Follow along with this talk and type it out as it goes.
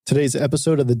Today's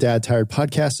episode of the Dad Tired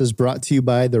Podcast is brought to you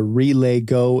by the Relay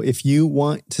Go. If you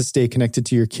want to stay connected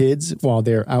to your kids while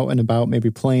they're out and about,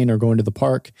 maybe playing or going to the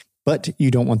park, but you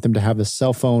don't want them to have a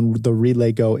cell phone, the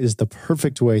Relay Go is the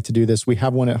perfect way to do this. We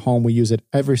have one at home. We use it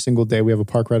every single day. We have a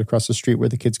park right across the street where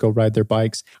the kids go ride their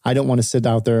bikes. I don't want to sit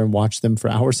out there and watch them for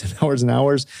hours and hours and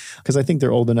hours because I think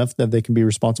they're old enough that they can be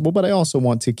responsible, but I also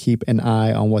want to keep an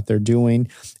eye on what they're doing.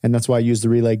 And that's why I use the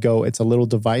Relay Go. It's a little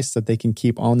device that they can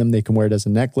keep on them. They can wear it as a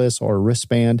necklace or a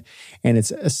wristband. And it's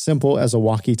as simple as a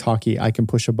walkie-talkie. I can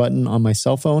push a button on my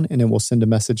cell phone and it will send a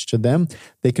message to them.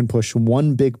 They can push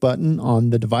one big button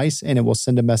on the device and it will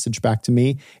send a message back to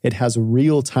me. It has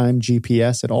real-time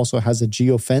GPS. It also has a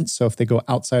geofence. So if they go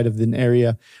outside of an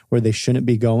area where they shouldn't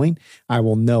be going, I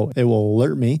will know. It will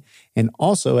alert me. And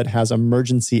also it has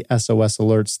emergency SOS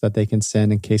alerts that they can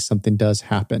send in case something does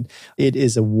happen. It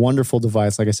is a wonderful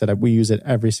device. Like I said, we use it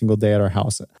every single day at our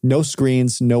house. No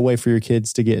screens, no way for your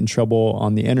kids to get in trouble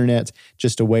on the internet,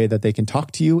 just a way that they can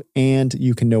talk to you and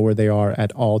you can know where they are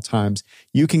at all times.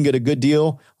 You can get a good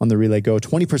deal on the Relay Go,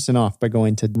 20% off by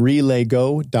going to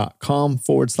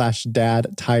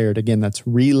relaygo.com/dad tired. Again, that's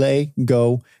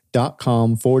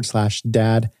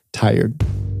relaygo.com/dad tired.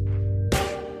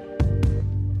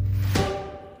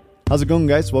 How's it going,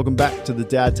 guys? Welcome back to the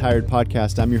Dad Tired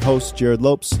Podcast. I'm your host, Jerrad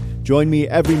Lopes. Join me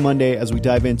every Monday as we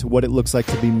dive into what it looks like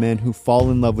to be men who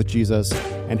fall in love with Jesus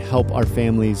and help our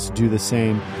families do the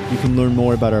same. You can learn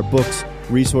more about our books,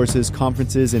 resources,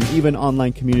 conferences, and even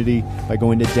online community by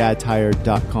going to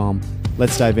dadtired.com.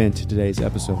 Let's dive into today's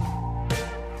episode.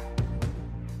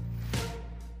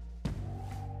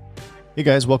 Hey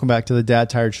guys, welcome back to the Dad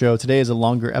Tired Show. Today is a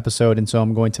longer episode, and so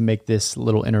I'm going to make this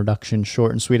little introduction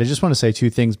short and sweet. I just want to say two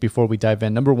things before we dive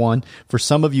in. Number one, for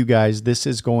some of you guys, this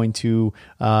episode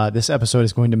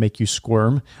is going to make you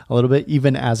squirm a little bit.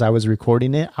 Even as I was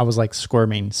recording it, I was like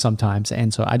squirming sometimes.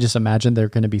 And so I just imagine there are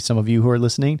going to be some of you who are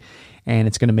listening and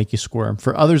it's going to make you squirm.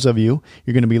 For others of you,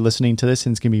 you're going to be listening to this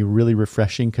and it's going to be really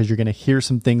refreshing because you're going to hear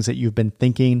some things that you've been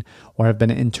thinking or have been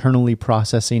internally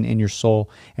processing in your soul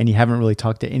and you haven't really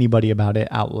talked to anybody about it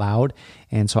out loud.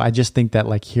 And so I just think that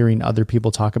like hearing other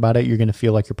people talk about it, you're going to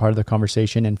feel like you're part of the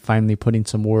conversation and finally putting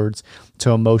some words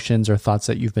to emotions or thoughts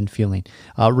that you've been feeling.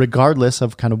 Regardless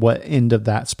of kind of what end of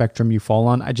that spectrum you fall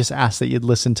on, I just ask that you'd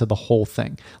listen to the whole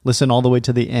thing. Listen all the way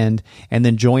to the end and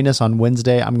then join us on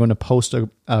Wednesday. I'm going to post a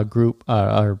group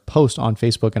or post on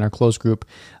Facebook in our closed group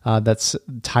that's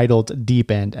titled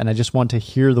Deep End. And I just want to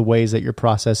hear the ways that you're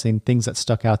processing, things that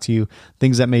stuck out to you,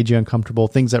 things that made you uncomfortable,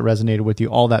 things that resonated with you,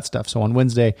 all that stuff. So on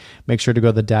Wednesday, make sure to go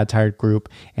to the Dad Tired group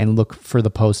and look for the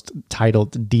post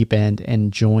titled Deep End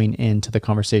and join into the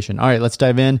conversation. All right, let's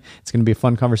dive in. It's going to be a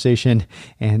fun conversation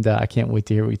and I can't wait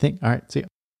to hear what you think. All right, see you.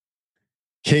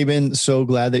 Kaben, so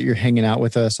glad that you're hanging out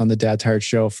with us on the Dad Tired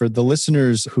Show. For the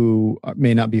listeners who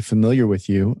may not be familiar with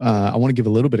you, I want to give a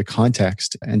little bit of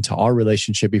context into our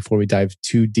relationship before we dive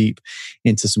too deep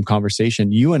into some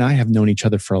conversation. You and I have known each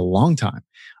other for a long time.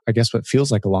 I guess what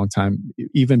feels like a long time,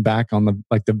 even back on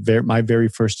my very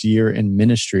first year in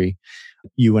ministry,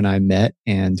 you and I met,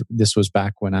 and this was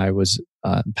back when I was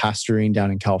pastoring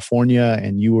down in California,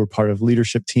 and you were part of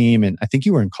leadership team, and I think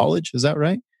you were in college. Is that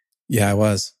right? Yeah, I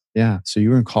was. Yeah. So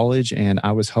you were in college and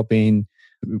I was helping.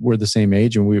 We're the same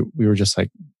age and we were just like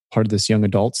part of this young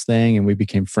adults thing and we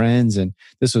became friends. And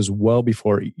this was well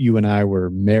before you and I were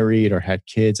married or had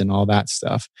kids and all that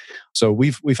stuff. So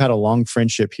we've had a long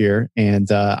friendship here and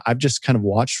I've just kind of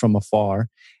watched from afar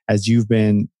as you've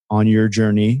been on your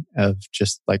journey of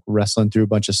just like wrestling through a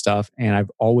bunch of stuff. And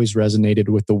I've always resonated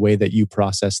with the way that you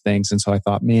process things. And so I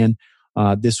thought, man,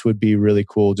 this would be really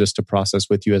cool just to process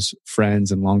with you as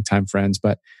friends and longtime friends.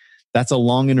 But that's a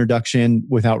long introduction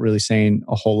without really saying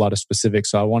a whole lot of specifics.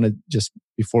 So I want to just,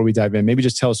 before we dive in, maybe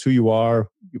just tell us who you are,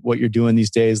 what you're doing these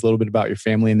days, a little bit about your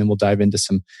family, and then we'll dive into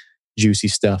some juicy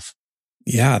stuff.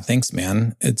 Yeah, thanks,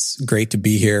 man. It's great to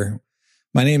be here.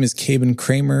 My name is Kaben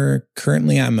Kramer.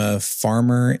 Currently, I'm a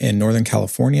farmer in Northern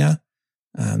California.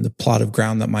 The plot of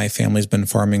ground that my family's been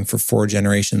farming for 4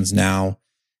 generations now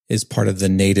is part of the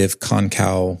native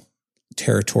Concow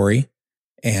territory.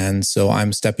 And so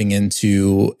I'm stepping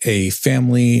into a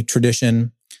family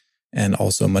tradition and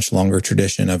also a much longer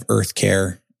tradition of earth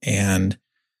care and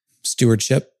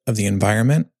stewardship of the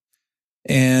environment.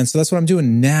 And so that's what I'm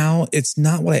doing now. It's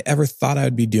not what I ever thought I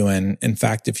would be doing. In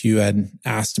fact, if you had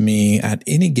asked me at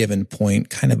any given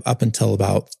point, kind of up until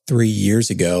about 3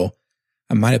 years ago,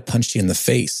 I might have punched you in the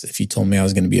face if you told me I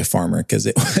was going to be a farmer because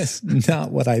it was not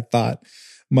what I thought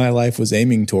my life was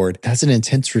aiming toward. That's an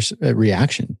intense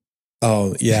reaction.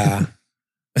 Oh, yeah.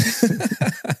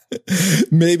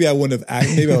 Maybe I wouldn't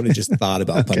have. Maybe I would have just thought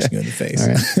about punching you in the face.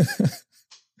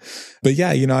 But yeah,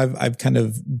 I've kind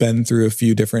of been through a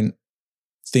few different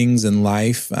things in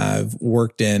life. I've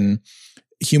worked in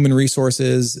human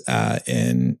resources,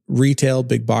 in retail,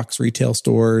 big box retail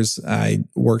stores. I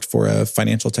worked for a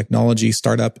financial technology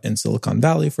startup in Silicon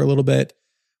Valley for a little bit.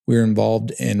 We were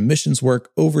involved in missions work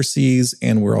overseas,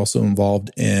 and we're also involved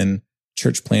in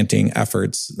church planting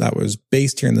efforts that was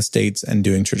based here in the States and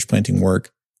doing church planting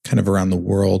work kind of around the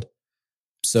world.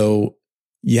 So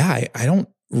yeah, I don't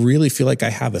really feel like I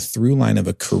have a through line of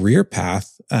a career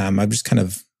path. I've just kind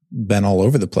of been all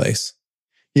over the place.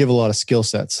 You have a lot of skill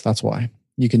sets. That's why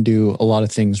you can do a lot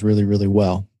of things really, really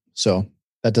well. So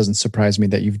that doesn't surprise me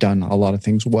that you've done a lot of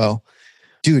things well.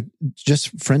 Dude,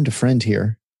 just friend to friend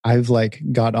here. I've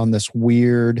got on this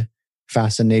weird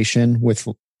fascination with,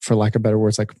 for lack of better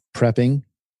words, prepping.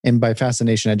 And by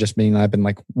fascination, I just mean I've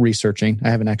been researching.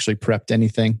 I haven't actually prepped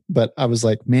anything, but I was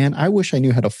like, man, I wish I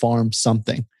knew how to farm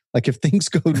something. If things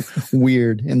go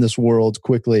weird in this world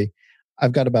quickly,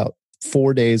 I've got about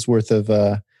 4 days worth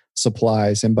of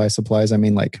supplies. And by supplies, I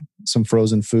mean some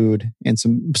frozen food and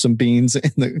some beans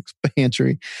in the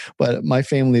pantry. But my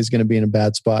family is going to be in a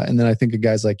bad spot. And then I think of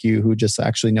guys like you who just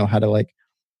actually know how to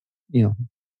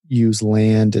use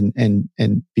land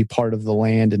and be part of the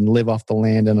land and live off the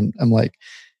land. And I'm like,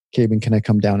 Kaben, can I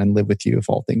come down and live with you if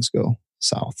all things go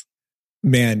south?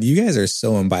 Man, you guys are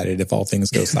so invited if all things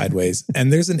go sideways.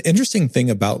 And there's an interesting thing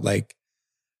about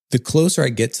the closer I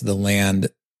get to the land,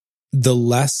 the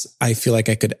less I feel like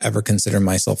I could ever consider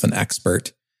myself an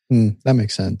expert. That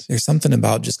makes sense. There's something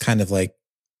about just kind of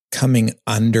coming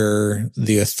under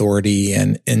the authority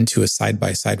and into a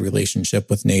side-by-side relationship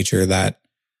with nature that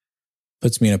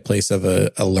puts me in a place of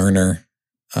a learner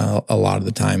a lot of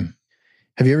the time.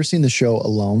 Have you ever seen the show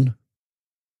Alone?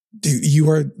 Dude, you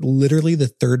are literally the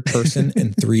third person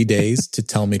in 3 days to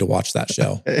tell me to watch that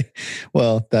show.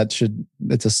 Well,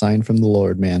 it's a sign from the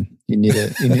Lord, man. You need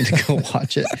to go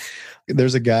watch it.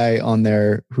 There's a guy on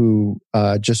there who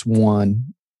just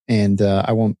won, and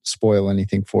I won't spoil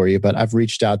anything for you, but I've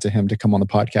reached out to him to come on the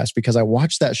podcast because I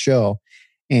watched that show.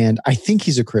 And I think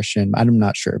he's a Christian. I'm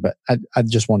not sure, but I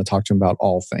just want to talk to him about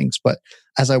all things. But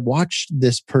as I watched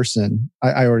this person,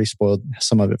 I already spoiled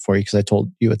some of it for you because I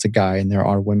told you it's a guy and there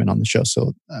are women on the show.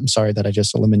 So I'm sorry that I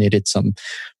just eliminated some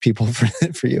people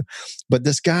for you. But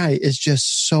this guy is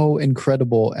just so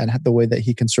incredible at the way that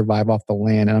he can survive off the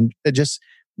land. And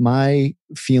my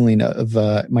feeling of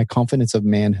my confidence of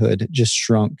manhood just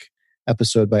shrunk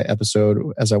episode by episode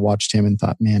as I watched him and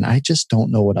thought, man, I just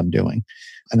don't know what I'm doing.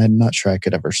 And I'm not sure I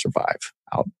could ever survive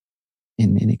out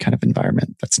in any kind of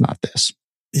environment that's not this.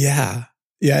 Yeah.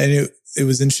 Yeah. And it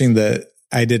was interesting that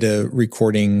I did a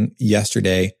recording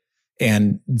yesterday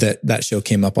and that show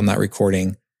came up on that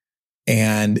recording.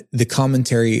 And the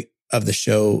commentary of the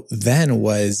show then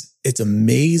was, it's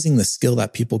amazing the skill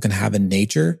that people can have in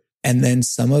nature. And then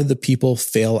some of the people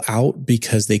fail out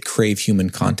because they crave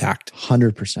human contact.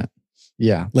 100%.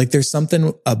 Yeah. There's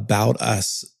something about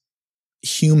us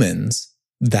humans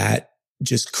that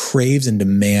just craves and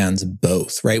demands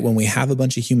both, right? When we have a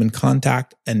bunch of human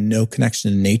contact and no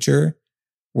connection to nature,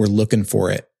 we're looking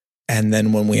for it. And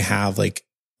then when we have a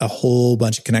whole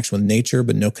bunch of connection with nature,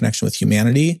 but no connection with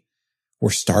humanity,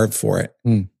 we're starved for it.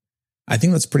 I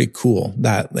think that's pretty cool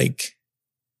that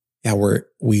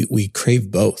we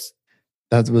crave both.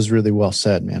 That was really well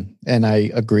said, man. And I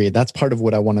agree. That's part of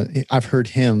what I want to, I've heard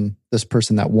this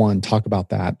person that won, talk about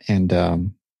that.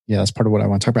 And yeah, that's part of what I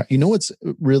want to talk about. You know what's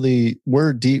really,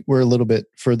 we're a little bit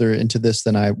further into this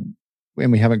than and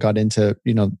we haven't got into,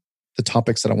 the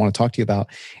topics that I want to talk to you about.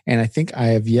 And I think I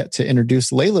have yet to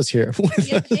introduce Leila's here.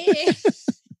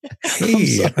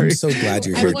 Hey, I'm so glad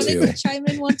you're here too. I wanted to chime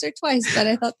in once or twice, but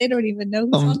I thought they don't even know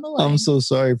who's on the line. I'm so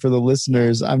sorry for the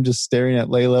listeners. I'm just staring at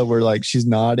Leila. We're she's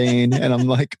nodding, and I'm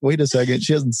like, wait a second,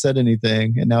 she hasn't said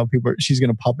anything. And now she's going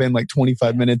to pop in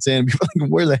 25 minutes in. People are like,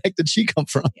 where the heck did she come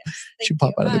from? Yes, she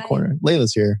popped out of the corner.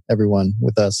 Leila's here, everyone,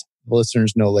 with us. The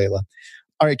listeners know Leila.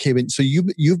 All right, Kaben. So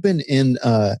you've been in,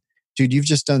 dude, you've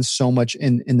just done so much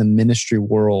in the ministry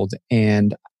world,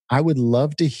 and I would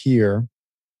love to hear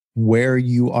where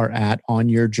you are at on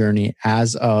your journey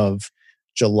as of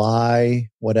July,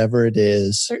 whatever it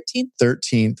is,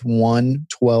 13th,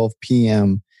 1:12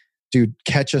 p.m. Dude,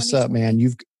 catch us up, man.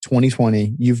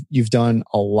 2020. You've done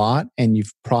a lot and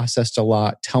you've processed a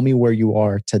lot. Tell me where you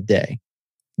are today.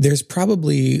 There's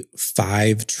probably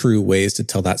 5 true ways to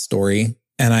tell that story.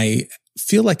 And I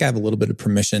feel like I have a little bit of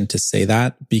permission to say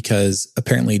that because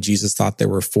apparently Jesus thought there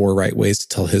were 4 right ways to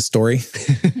tell his story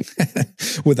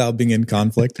without being in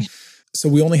conflict. So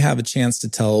we only have a chance to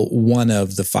tell one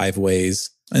of the 5 ways.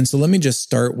 And so let me just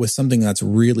start with something that's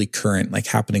really current,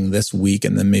 happening this week.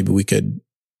 And then maybe we could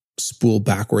spool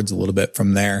backwards a little bit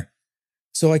from there.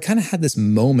 So I kind of had this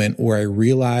moment where I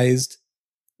realized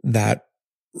that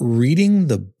reading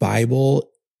the Bible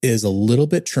is a little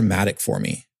bit traumatic for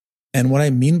me. And what I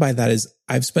mean by that is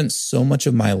I've spent so much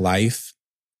of my life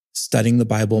studying the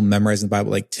Bible, memorizing the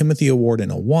Bible, like Timothy Award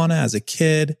and Awana as a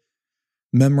kid,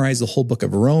 memorized the whole book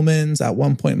of Romans at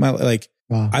one point in my life. Like,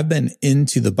 wow. I've been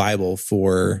into the Bible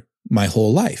for my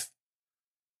whole life.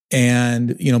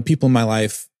 And, people in my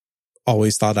life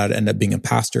always thought I'd end up being a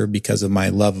pastor because of my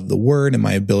love of the word and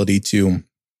my ability to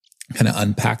kind of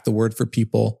unpack the word for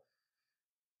people.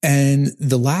 And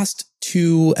the last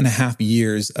 2.5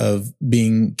 years of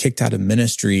being kicked out of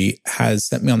ministry has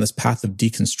sent me on this path of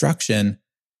deconstruction.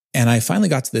 And I finally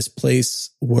got to this place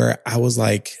where I was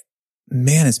like,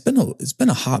 man, it's been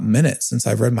a hot minute since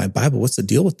I've read my Bible. What's the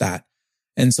deal with that?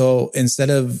 And so instead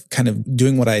of kind of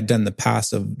doing what I had done in the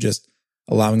past of just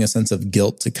allowing a sense of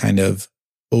guilt to kind of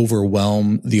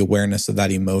overwhelm the awareness of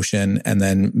that emotion, and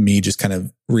then me just kind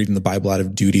of reading the Bible out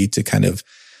of duty to kind of,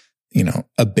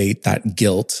 abate that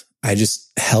guilt, I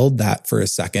just held that for a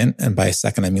second. And by a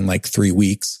second, I mean like 3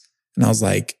 weeks. And I was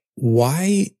like,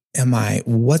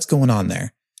 what's going on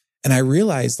there? And I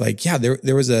realized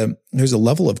there's a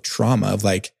level of trauma of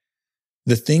like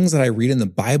the things that I read in the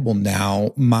Bible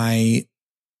now, my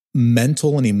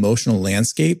mental and emotional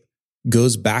landscape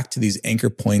goes back to these anchor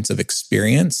points of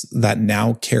experience that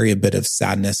now carry a bit of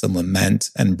sadness and lament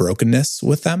and brokenness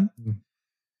with them. Mm-hmm.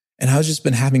 And I was just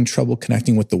been having trouble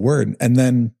connecting with the word. And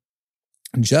then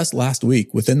just last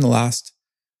week, within the last,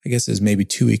 I guess it was maybe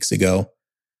 2 weeks ago,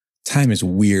 time is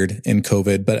weird in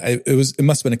COVID, but it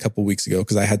must have been a couple of weeks ago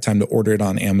because I had time to order it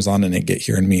on Amazon and it get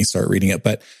here and me start reading it.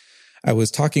 But I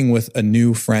was talking with a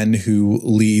new friend who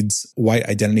leads white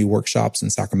identity workshops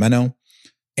in Sacramento.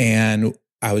 And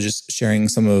I was just sharing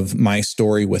some of my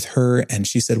story with her. And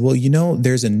she said, well,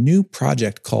 there's a new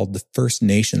project called the First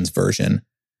Nations version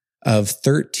of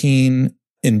 13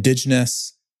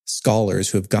 indigenous scholars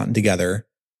who have gotten together,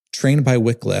 trained by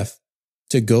Wycliffe,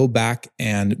 to go back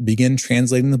and begin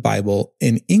translating the Bible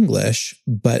in English,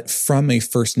 but from a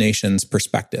First Nations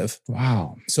perspective.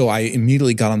 Wow. So I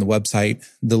immediately got on the website.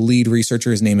 The lead researcher,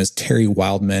 his name is Terry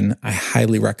Wildman. I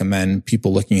highly recommend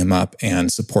people looking him up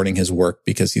and supporting his work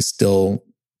because he's still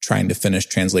trying to finish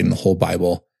translating the whole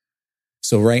Bible.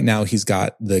 So right now he's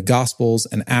got the Gospels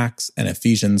and Acts and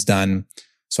Ephesians done.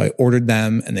 So I ordered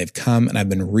them and they've come and I've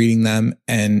been reading them.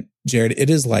 And Jerrad, it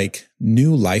is like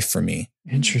new life for me.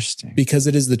 Interesting. Because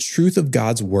it is the truth of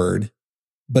God's word,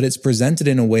 but it's presented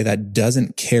in a way that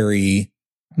doesn't carry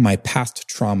my past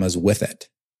traumas with it.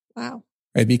 Wow.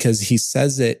 Right? Because he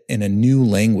says it in a new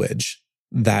language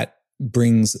that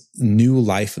brings new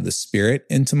life of the Spirit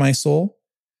into my soul.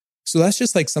 So that's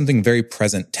just like something very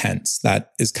present tense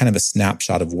that is kind of a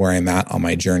snapshot of where I'm at on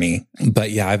my journey.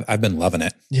 But yeah, I've been loving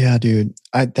it. Yeah, dude.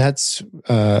 I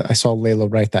saw Leila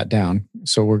write that down.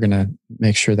 So we're going to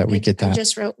make sure that we get that. I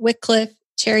just wrote Wycliffe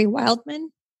Terry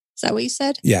Wildman. Is that what you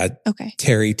said? Yeah. Okay.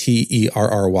 Terry, Terry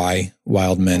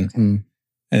Wildman. Okay. And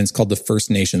it's called the First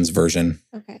Nations version.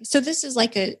 Okay. So this is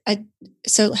like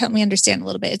so help me understand a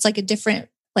little bit. It's like a different,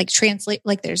 like translate,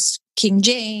 like there's King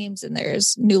James and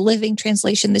there's New Living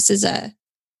Translation. This is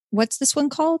what's this one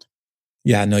called?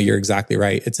 Yeah, no, you're exactly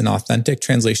right. It's an authentic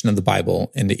translation of the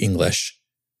Bible into English,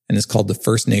 and it's called the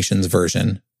First Nations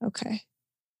version. Okay.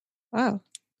 Wow.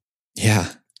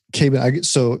 Yeah. Okay, but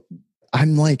so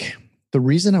I'm like, the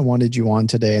reason I wanted you on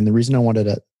today and the reason I wanted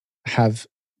to have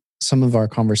some of our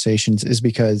conversations is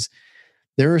because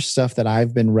there is stuff that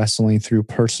I've been wrestling through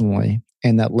personally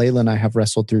and that Leila and I have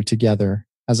wrestled through together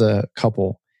as a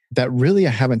couple that really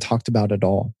I haven't talked about at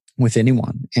all with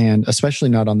anyone, and especially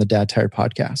not on the Dad Tired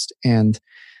podcast. And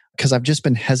because I've just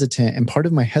been hesitant, and part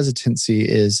of my hesitancy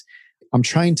is I'm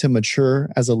trying to mature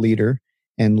as a leader,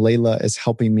 and Leila is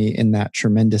helping me in that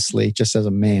tremendously, just as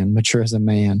a man, mature as a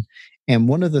man. And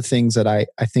one of the things that I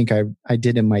think I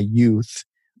did in my youth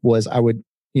was I would,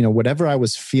 whatever I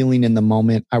was feeling in the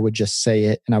moment, I would just say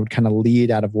it, and I would kind of lead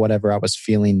out of whatever I was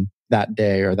feeling that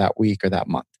day or that week or that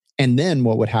month. And then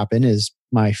what would happen is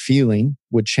my feeling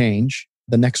would change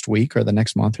the next week or the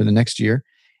next month or the next year.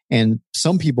 And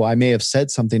some people, I may have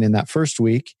said something in that first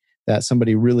week that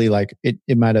somebody really like, it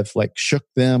might have like shook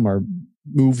them or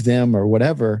moved them or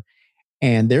whatever.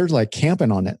 And they're like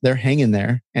camping on it. They're hanging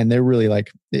there and they're really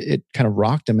like, it kind of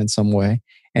rocked them in some way.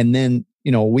 And then,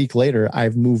 a week later,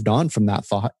 I've moved on from that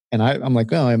thought. And I'm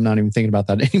like, oh, I'm not even thinking about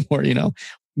that anymore,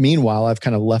 Meanwhile, I've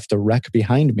kind of left a wreck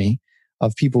behind me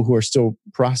of people who are still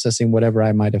processing whatever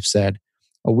I might have said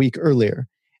a week earlier.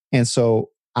 And so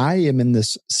I am in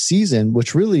this season,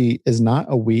 which really is not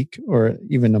a week or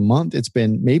even a month. It's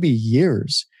been maybe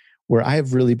years where I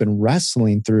have really been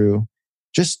wrestling through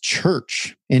just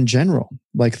church in general.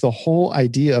 Like the whole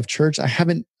idea of church, I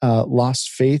haven't lost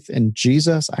faith in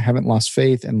Jesus. I haven't lost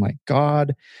faith in like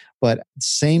God, but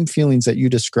same feelings that you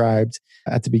described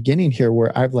at the beginning here,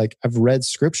 where I've read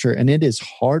scripture, and it is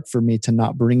hard for me to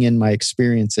not bring in my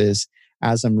experiences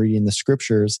as I'm reading the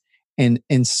scriptures. And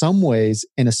in some ways,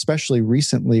 and especially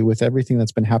recently with everything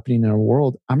that's been happening in our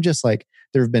world, I'm just like,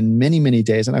 there have been many, many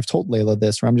days, and I've told Leila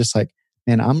this, where I'm just like,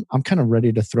 man, I'm kind of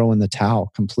ready to throw in the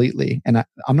towel completely. And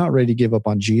I'm not ready to give up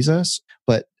on Jesus,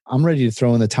 but I'm ready to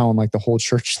throw in the towel on like the whole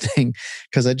church thing,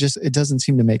 because it doesn't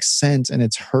seem to make sense, and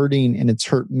it's hurting, and it's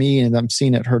hurt me, and I'm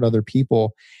seeing it hurt other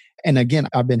people. And again,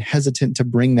 I've been hesitant to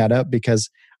bring that up because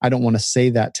I don't want to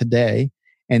say that today.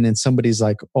 And then somebody's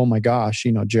like, oh my gosh,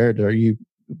 Jerrad,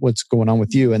 what's going on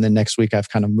with you? And then next week I've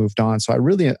kind of moved on. So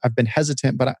I've been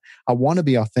hesitant, but I want to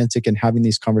be authentic in having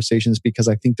these conversations, because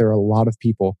I think there are a lot of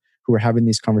people who are having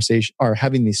these conversations or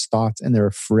having these thoughts, and they're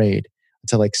afraid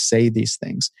to like say these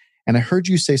things. And I heard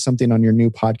you say something on your new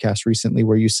podcast recently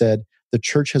where you said the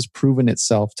church has proven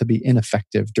itself to be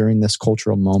ineffective during this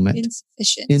cultural moment.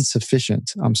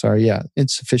 Insufficient. I'm sorry. Yeah.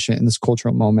 Insufficient in this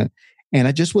cultural moment. And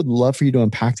I just would love for you to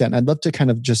unpack that. And I'd love to kind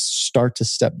of just start to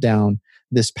step down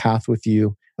this path with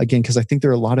you again, because I think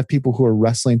there are a lot of people who are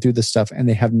wrestling through this stuff and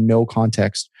they have no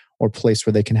context or place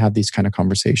where they can have these kind of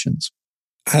conversations.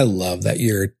 I love that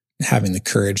you're having the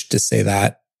courage to say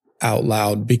that out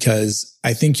loud, because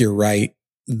I think you're right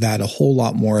that a whole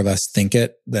lot more of us think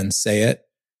it than say it.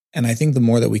 And I think the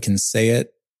more that we can say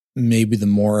it, maybe the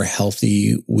more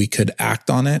healthy we could act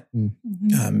on it.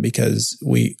 Mm-hmm. Because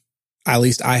at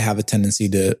least I have a tendency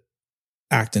to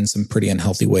act in some pretty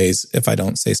unhealthy ways if I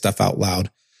don't say stuff out loud.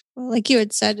 Well, like you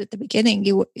had said at the beginning,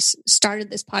 you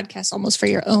started this podcast almost for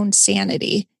your own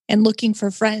sanity and looking for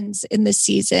friends in this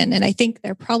season. And I think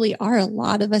there probably are a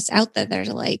lot of us out there that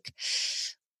are like,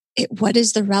 what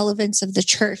is the relevance of the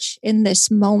church in this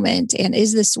moment? And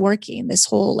is this working? This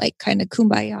whole like kind of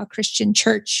kumbaya Christian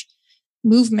church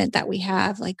movement that we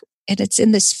have, like, and it's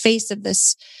in this face of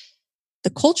the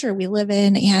culture we live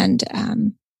in. And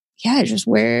just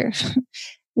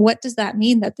what does that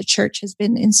mean that the church has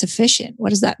been insufficient?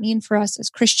 What does that mean for us as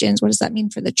Christians? What does that mean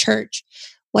for the church?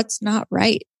 What's not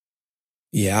right?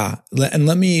 Yeah. And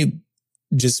let me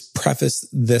just preface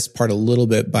this part a little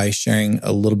bit by sharing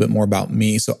a little bit more about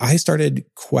me. So I started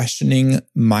questioning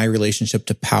my relationship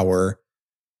to power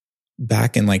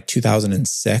back in like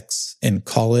 2006 in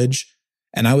college.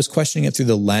 And I was questioning it through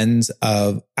the lens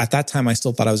of, at that time, I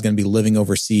still thought I was going to be living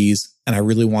overseas, and I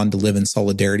really wanted to live in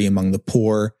solidarity among the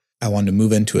poor. I wanted to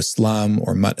move into a slum,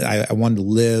 or I wanted to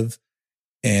live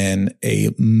in a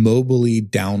mobily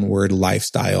downward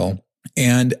lifestyle.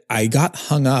 And I got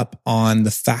hung up on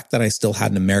the fact that I still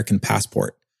had an American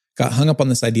passport. Got hung up on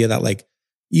this idea that like,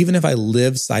 even if I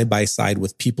lived side by side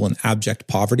with people in abject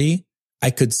poverty,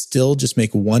 I could still just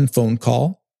make one phone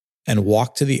call and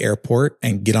walk to the airport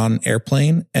and get on an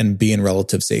airplane and be in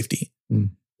relative safety. Mm.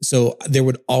 So there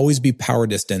would always be power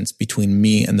distance between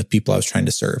me and the people I was trying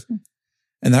to serve. Mm.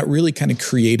 And that really kind of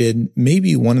created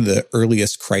maybe one of the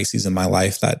earliest crises in my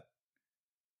life that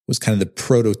was kind of the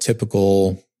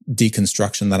prototypical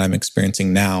deconstruction that I'm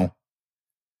experiencing now.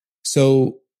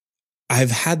 So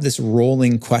I've had this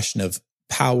rolling question of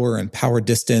power and power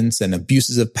distance and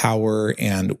abuses of power,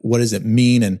 and what does it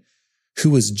mean, and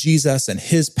who is Jesus and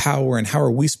his power, and how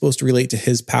are we supposed to relate to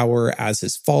his power as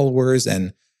his followers,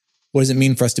 and what does it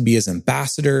mean for us to be his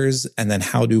ambassadors, and then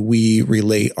how do we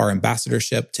relate our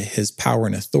ambassadorship to his power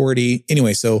and authority?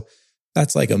 Anyway, so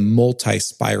that's like a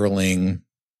multi-spiraling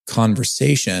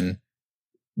conversation.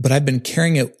 But I've been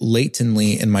carrying it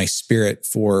latently in my spirit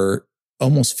for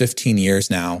almost 15 years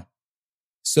now.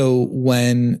 So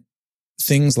when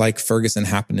things like Ferguson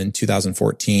happened in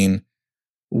 2014,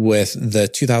 with the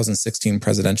 2016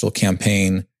 presidential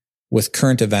campaign, with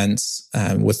current events,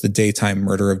 with the daytime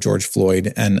murder of George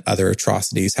Floyd and other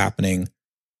atrocities happening,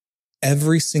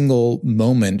 every single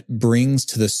moment brings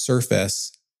to the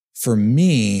surface, for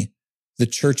me, the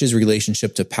church's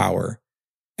relationship to power.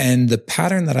 And the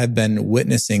pattern that I've been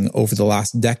witnessing over the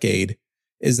last decade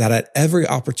is that at every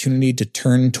opportunity to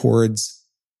turn towards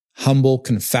humble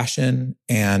confession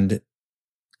and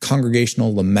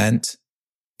congregational lament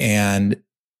and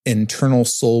internal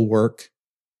soul work,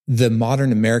 the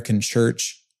modern American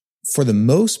church, for the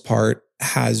most part,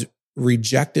 has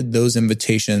rejected those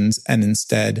invitations and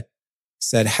instead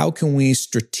said, how can we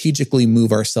strategically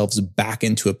move ourselves back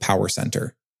into a power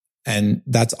center? And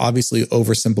that's obviously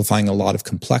oversimplifying a lot of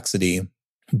complexity,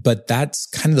 but that's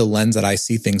kind of the lens that I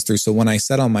see things through. So when I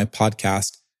said on my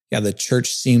podcast, the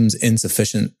church seems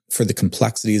insufficient for the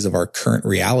complexities of our current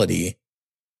reality,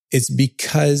 It's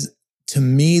because to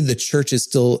me, the church is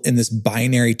still in this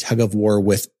binary tug of war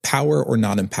with power or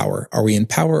not in power. Are we in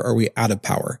power? Or are we out of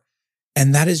power?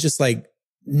 And that is just like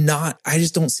I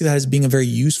just don't see that as being a very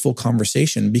useful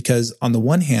conversation, because on the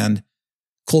one hand,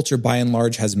 culture by and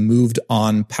large has moved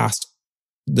on past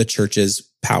the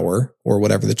church's power, or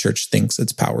whatever the church thinks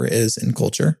its power is in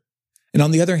culture. And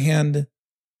on the other hand,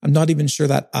 I'm not even sure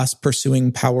that us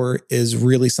pursuing power is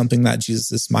really something that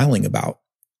Jesus is smiling about.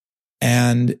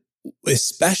 And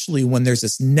especially when there's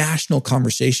this national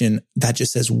conversation that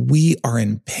just says, we are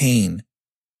in pain.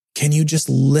 Can you just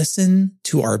listen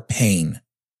to our pain?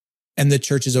 And the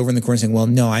church is over in the corner saying, well,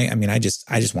 no, I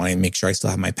just want to make sure I still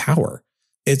have my power.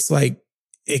 It's like,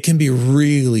 it can be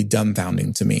really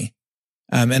dumbfounding to me.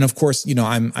 And of course,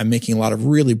 I'm making a lot of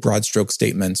really broad stroke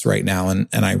statements right now. And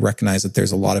I recognize that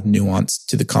there's a lot of nuance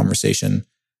to the conversation,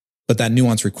 but that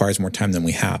nuance requires more time than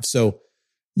we have. So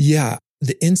yeah,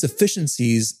 the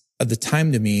insufficiencies of the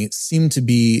time to me seem to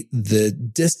be the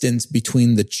distance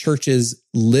between the church's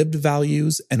lived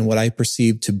values and what I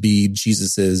perceive to be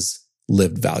Jesus's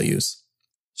lived values.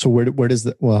 So where does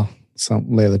so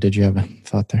Leila, did you have a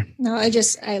thought there? No,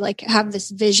 I like have this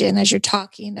vision as you're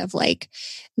talking of like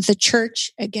the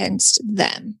church against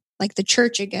them, like the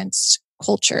church against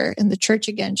culture and the church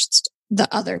against the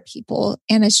other people.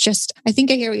 And it's just, I think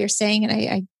I hear what you're saying.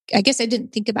 And I guess I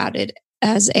didn't think about it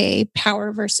as a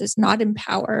power versus not in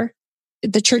power,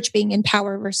 the church being in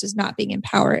power versus not being in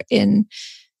power in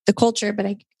the culture.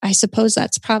 But I suppose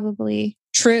that's probably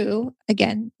true.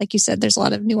 Again, like you said, there's a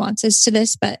lot of nuances to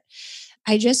this, but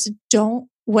I just don't,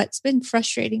 what's been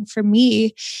frustrating for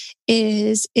me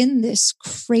is in this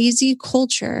crazy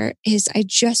culture is I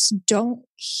just don't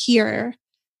hear,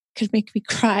 could make me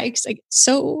cry because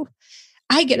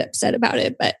I get upset about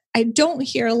it, but I don't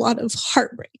hear a lot of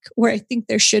heartbreak where I think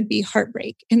there should be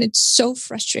heartbreak. And it's so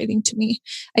frustrating to me.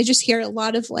 I just hear a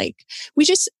lot of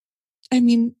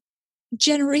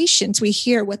generations we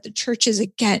hear what the church is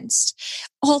against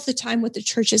all the time, what the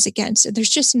church is against. And there's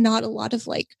just not a lot of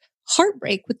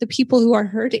heartbreak with the people who are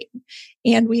hurting.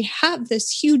 And we have this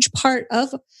huge part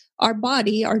of our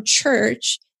body, our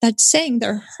church, that's saying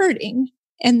they're hurting,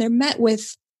 and they're met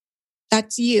with,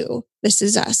 that's you, this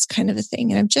is us kind of a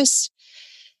thing. And it just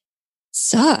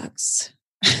sucks.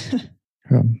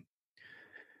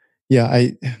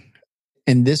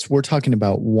 We're talking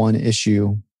about one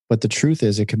issue, but the truth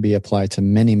is it can be applied to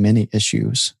many, many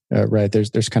issues, right?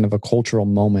 There's kind of a cultural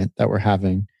moment that we're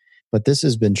having, but this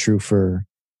has been true for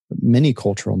many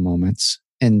cultural moments.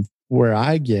 And where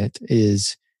I get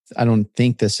is, I don't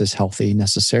think this is healthy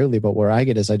necessarily, but where I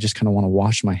get is I just kind of want to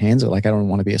wash my hands of it. I don't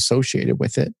want to be associated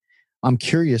with it. I'm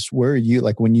curious, where are you,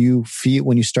 when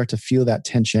you start to feel that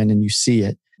tension and you see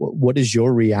it, what is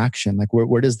your reaction?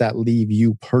 Where does that leave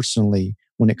you personally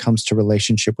when it comes to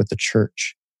relationship with the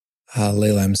church?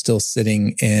 Leila, I'm still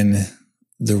sitting in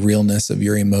the realness of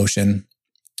your emotion.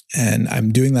 And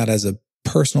I'm doing that as a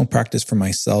personal practice for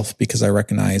myself because I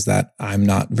recognize that I'm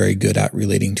not very good at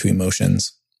relating to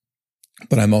emotions.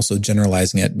 But I'm also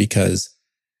generalizing it because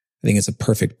I think it's a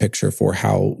perfect picture for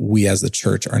how we as the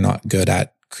church are not good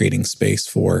at creating space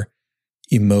for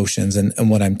emotions. And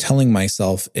what I'm telling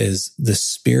myself is the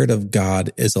Spirit of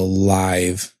God is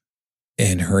alive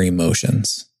in her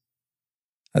emotions.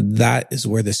 That is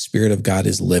where the Spirit of God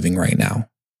is living right now,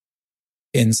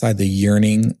 inside the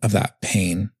yearning of that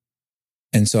pain.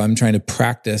 And so I'm trying to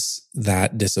practice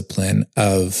that discipline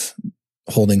of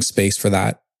holding space for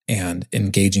that and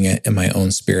engaging it in my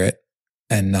own spirit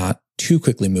and not too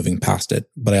quickly moving past it.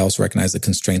 But I also recognize the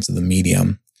constraints of the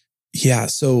medium. Yeah.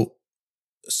 So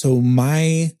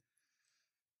my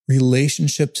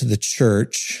relationship to the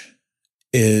church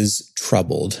is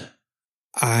troubled.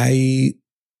 I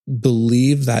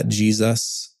believe that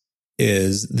Jesus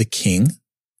is the king.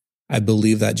 I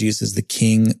believe that Jesus is the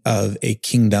king of a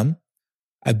kingdom.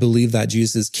 I believe that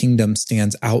Jesus' kingdom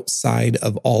stands outside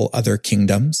of all other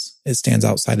kingdoms. It stands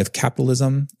outside of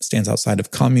capitalism, it stands outside of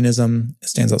communism, it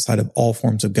stands outside of all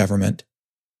forms of government.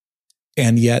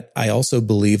 And yet I also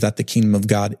believe that the kingdom of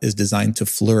God is designed to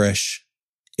flourish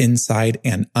inside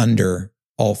and under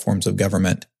all forms of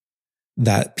government,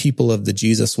 that people of the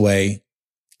Jesus way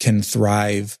can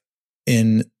thrive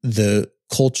in the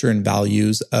culture and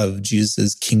values of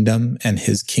Jesus' kingdom and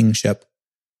his kingship,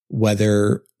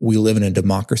 whether we live in a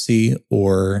democracy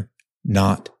or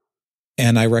not.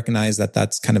 And I recognize that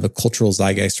that's kind of a cultural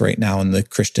zeitgeist right now in the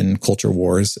Christian culture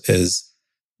wars, is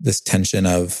this tension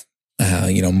of,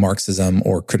 Marxism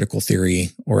or critical theory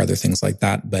or other things like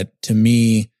that. But to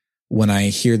me, when I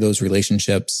hear those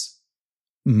relationships,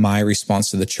 my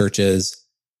response to the church is,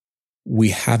 we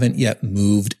haven't yet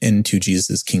moved into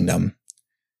Jesus' kingdom.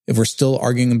 If we're still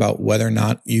arguing about whether or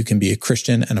not you can be a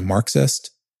Christian and a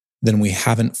Marxist, then we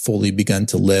haven't fully begun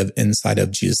to live inside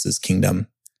of Jesus's kingdom,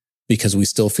 because we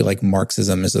still feel like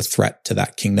Marxism is a threat to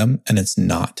that kingdom, and it's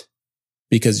not,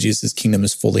 because Jesus's kingdom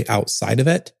is fully outside of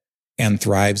it and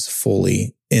thrives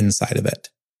fully inside of it.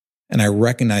 And I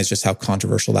recognize just how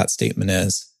controversial that statement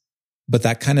is, but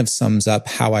that kind of sums up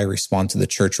how I respond to the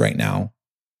church right now,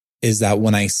 is that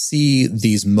when I see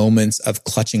these moments of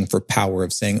clutching for power,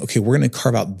 of saying, okay, we're going to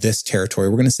carve out this territory.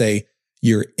 We're going to say,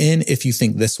 you're in if you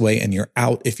think this way and you're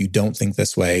out if you don't think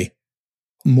this way.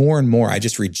 More and more, I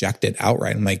just reject it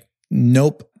outright. I'm like,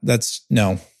 nope, that's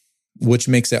no, which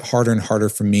makes it harder and harder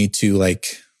for me to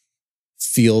like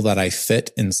feel that I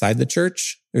fit inside the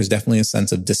church. There's definitely a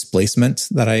sense of displacement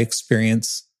that I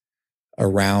experience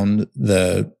around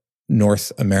the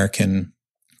North American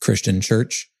Christian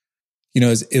church. You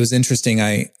know, it was interesting.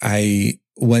 I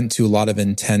went to a lot of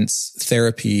intense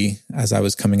therapy as I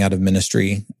was coming out of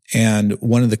ministry. And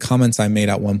one of the comments I made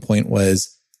at one point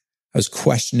was, I was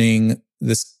questioning,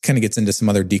 this kind of gets into some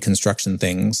other deconstruction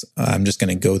things. I'm just going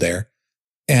to go there.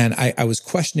 And I was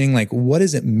questioning, like, what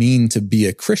does it mean to be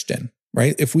a Christian,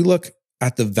 right? If we look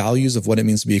at the values of what it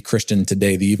means to be a Christian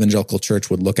today, the evangelical church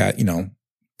would look at,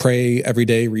 pray every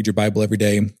day, read your Bible every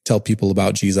day, tell people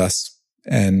about Jesus,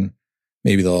 and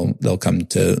maybe they'll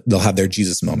have their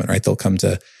Jesus moment, right? They'll come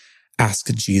to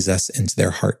ask Jesus into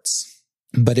their hearts.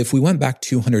 But if we went back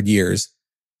 200 years,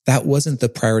 that wasn't the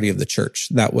priority of the church.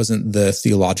 That wasn't the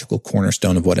theological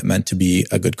cornerstone of what it meant to be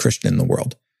a good Christian in the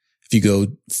world. If you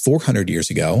go 400 years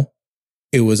ago,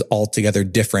 it was altogether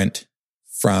different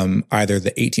from either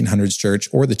the 1800s church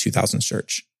or the 2000s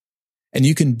church. And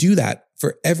you can do that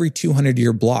for every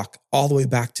 200-year block all the way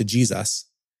back to Jesus.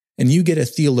 And you get a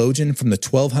theologian from the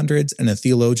 1200s and a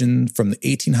theologian from the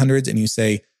 1800s, and you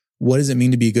say, what does it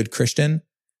mean to be a good Christian?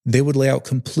 They would lay out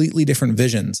completely different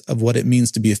visions of what it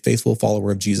means to be a faithful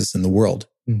follower of Jesus in the world.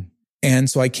 And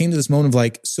so I came to this moment of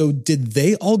like, so did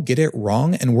they all get it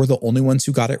wrong and we're the only ones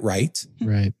who got it right?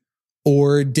 Right.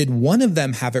 Or did one of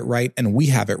them have it right and we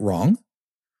have it wrong?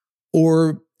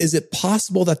 Or is it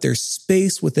possible that there's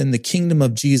space within the kingdom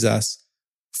of Jesus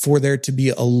for there to be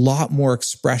a lot more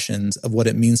expressions of what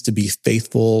it means to be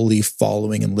faithfully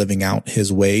following and living out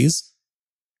his ways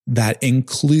that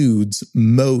includes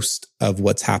most of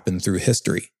what's happened through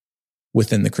history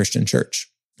within the Christian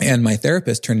church? And my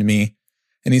therapist turned to me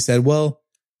and he said, well,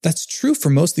 that's true for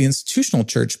most of the institutional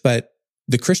church, but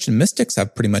the Christian mystics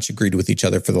have pretty much agreed with each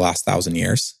other for the last 1,000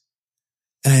 years.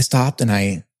 And I stopped and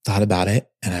I thought about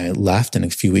it and I left. And a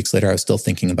few weeks later, I was still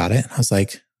thinking about it. And I was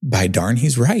like, by darn,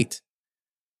 he's right.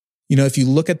 If you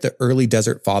look at the early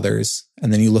desert fathers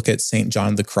and then you look at St. John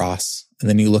of the Cross, and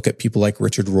then you look at people like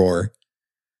Richard Rohr,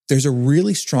 there's a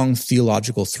really strong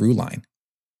theological through line.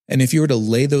 And if you were to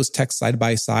lay those texts side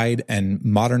by side and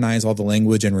modernize all the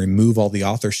language and remove all the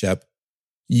authorship,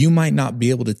 you might not be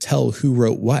able to tell who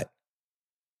wrote what,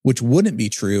 which wouldn't be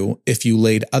true if you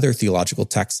laid other theological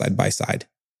texts side by side.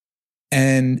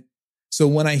 And so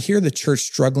when I hear the church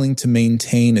struggling to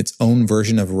maintain its own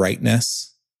version of rightness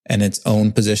and its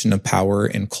own position of power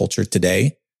in culture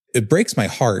today, it breaks my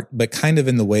heart, but kind of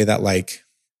in the way that like,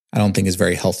 I don't think is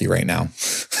very healthy right now,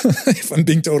 if I'm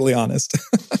being totally honest.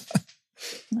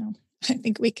 No, I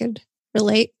think we could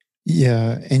relate.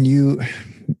 Yeah. And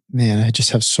I just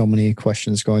have so many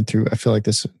questions going through. I feel like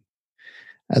this,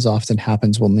 as often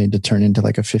happens, will need to turn into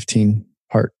like a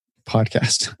 15-part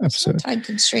podcast episode. Time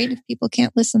constraint. If people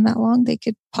can't listen that long, they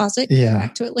could pause it and go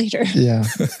back to it later. Yeah.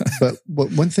 But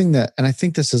one thing that, and I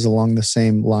think this is along the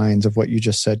same lines of what you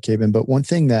just said, Kaben, but one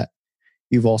thing that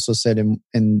you've also said in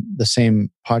the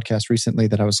same podcast recently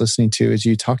that I was listening to is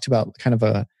you talked about kind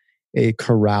of a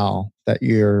corral that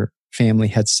your family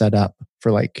had set up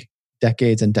for like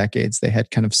decades and decades. They had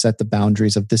kind of set the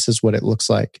boundaries of this is what it looks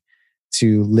like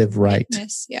to live right.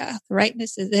 Rightness, yeah. The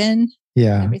rightness is in.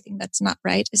 Yeah. Everything that's not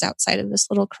right is outside of this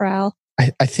little corral.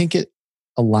 I think it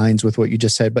aligns with what you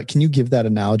just said, but can you give that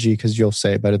analogy? Because you'll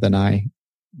say it better than I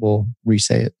will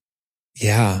re-say it.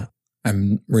 Yeah.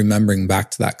 I'm remembering back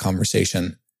to that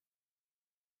conversation.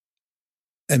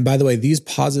 And by the way, these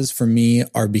pauses for me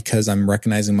are because I'm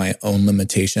recognizing my own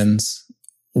limitations.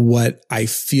 What I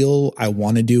feel I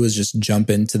want to do is just jump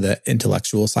into the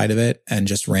intellectual side of it and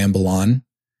just ramble on.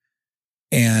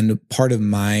 And part of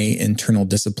my internal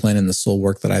discipline and the soul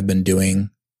work that I've been doing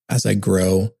as I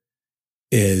grow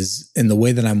is in the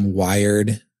way that I'm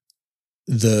wired,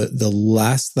 the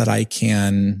less that I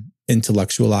can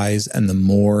intellectualize and the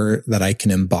more that I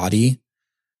can embody,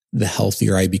 the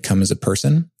healthier I become as a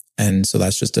person. And so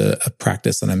that's just a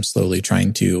practice that I'm slowly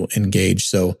trying to engage.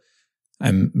 So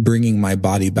I'm bringing my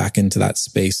body back into that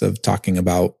space of talking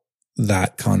about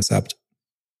that concept.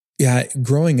 Yeah,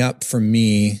 growing up for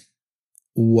me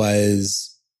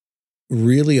was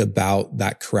really about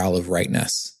that corral of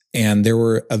rightness. And there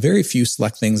were a very few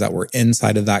select things that were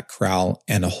inside of that corral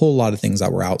and a whole lot of things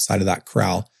that were outside of that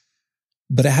corral.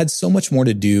 But it had so much more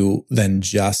to do than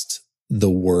just the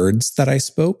words that I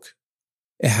spoke.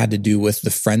 It had to do with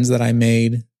the friends that I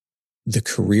made, the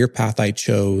career path I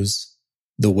chose,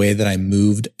 the way that I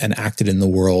moved and acted in the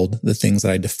world, the things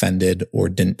that I defended or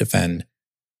didn't defend.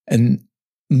 And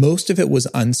most of it was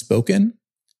unspoken.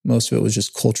 Most of it was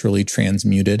just culturally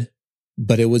transmuted.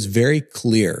 But it was very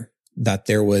clear that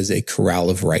there was a corral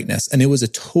of rightness. And it was a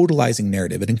totalizing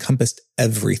narrative. It encompassed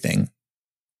everything.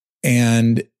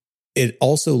 And it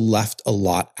also left a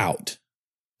lot out.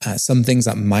 Some things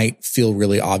that might feel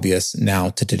really obvious now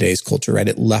to today's culture, right?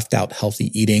 It left out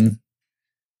healthy eating.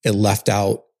 It left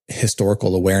out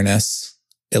historical awareness.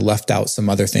 It left out some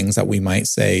other things that we might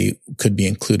say could be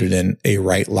included in a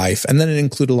right life. And then it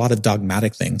included a lot of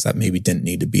dogmatic things that maybe didn't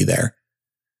need to be there.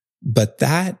 But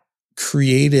that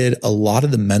created a lot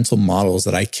of the mental models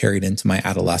that I carried into my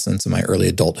adolescence and my early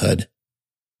adulthood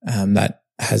that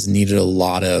has needed a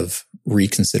lot of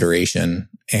reconsideration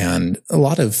and a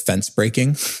lot of fence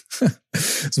breaking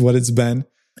is what it's been.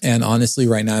 And honestly,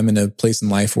 right now I'm in a place in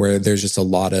life where there's just a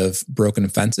lot of broken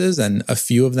fences, and a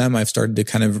few of them I've started to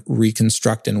kind of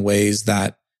reconstruct in ways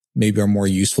that maybe are more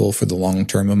useful for the long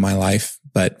term of my life.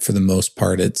 But for the most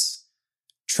part, it's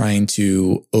trying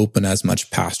to open as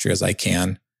much pasture as I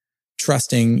can,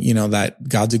 trusting, that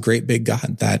God's a great big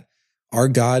God, that our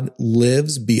God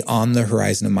lives beyond the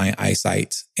horizon of my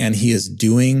eyesight, and he is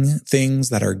doing things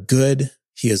that are good.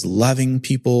 He is loving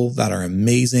people that are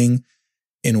amazing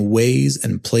in ways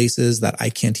and places that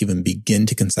I can't even begin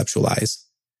to conceptualize.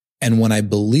 And when I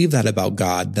believe that about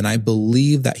God, then I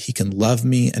believe that he can love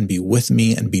me and be with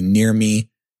me and be near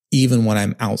me, even when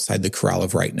I'm outside the corral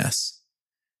of rightness.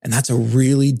 And that's a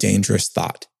really dangerous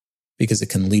thought because it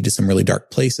can lead to some really dark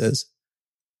places.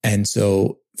 And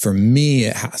so for me,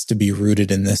 it has to be rooted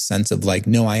in this sense of like,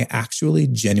 no, I actually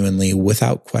genuinely,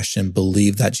 without question,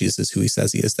 believe that Jesus is who he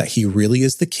says he is, that he really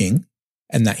is the king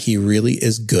and that he really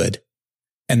is good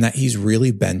and that he's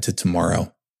really been to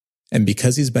tomorrow. And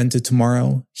because he's been to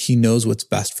tomorrow, he knows what's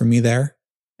best for me there.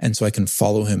 And so I can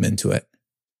follow him into it.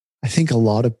 I think a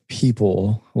lot of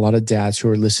people, a lot of dads who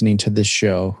are listening to this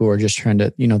show, who are just trying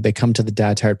to, they come to the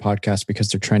Dad Tired podcast because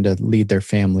they're trying to lead their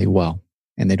family well.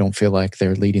 And they don't feel like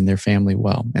they're leading their family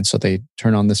well. And so they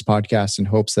turn on this podcast in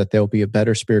hopes that they'll be a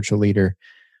better spiritual leader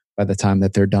by the time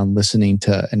that they're done listening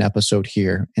to an episode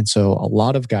here. And so a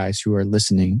lot of guys who are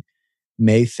listening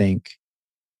may think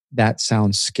that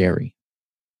sounds scary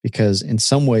because in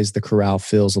some ways the corral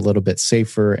feels a little bit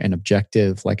safer and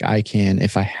objective. Like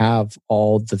if I have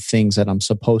all the things that I'm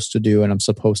supposed to do and I'm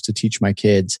supposed to teach my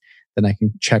kids, then I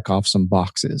can check off some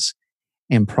boxes.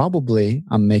 And probably,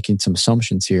 I'm making some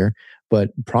assumptions here,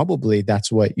 but probably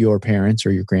that's what your parents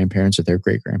or your grandparents or their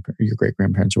great-grandparents or your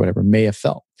great-grandparents or whatever may have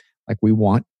felt. Like we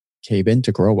want Kaben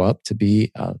to grow up to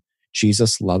be a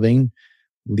Jesus-loving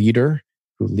leader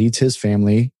who leads his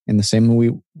family in the same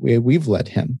way we've led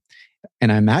him.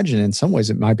 And I imagine in some ways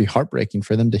it might be heartbreaking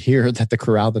for them to hear that the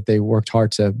corral that they worked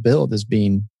hard to build is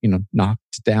being,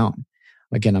 knocked down.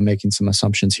 Again, I'm making some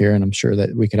assumptions here, and I'm sure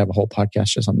that we could have a whole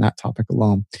podcast just on that topic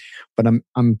alone. But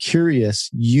I'm curious,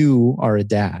 you are a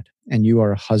dad and you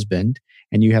are a husband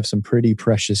and you have some pretty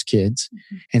precious kids.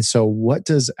 Mm-hmm. And so what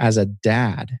does, as a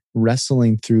dad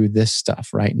wrestling through this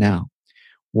stuff right now,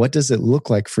 what does it look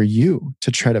like for you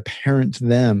to try to parent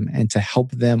them and to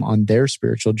help them on their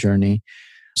spiritual journey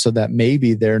so that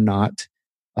maybe they're not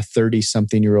a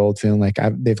 30-something-year-old feeling like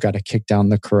they've got to kick down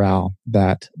the corral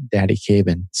that Daddy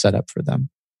Kaben set up for them?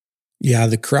 Yeah,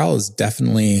 the corral is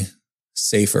definitely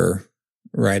safer,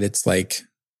 right? It's like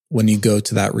when you go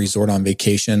to that resort on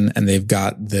vacation and they've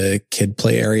got the kid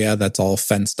play area that's all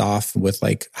fenced off with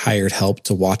like hired help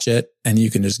to watch it. And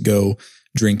you can just go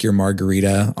drink your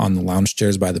margarita on the lounge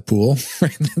chairs by the pool.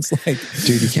 Right? That's like,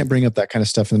 dude, you can't bring up that kind of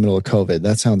stuff in the middle of COVID.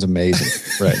 That sounds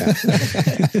amazing right now.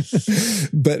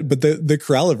 But the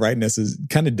corral of rightness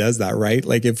kind of does that, right?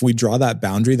 Like if we draw that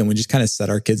boundary, then we just kind of set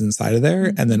our kids inside of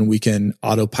there, and then we can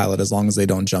autopilot as long as they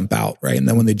don't jump out, right? And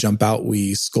then when they jump out,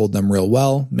 we scold them real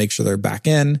well, make sure they're back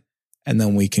in, and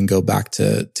then we can go back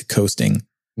to coasting.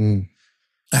 Mm.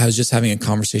 I was just having a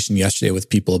conversation yesterday with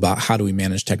people about how do we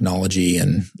manage technology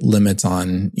and limits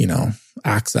on,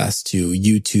 access to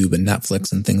YouTube and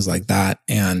Netflix and things like that.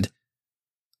 And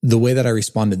the way that I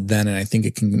responded then, and I think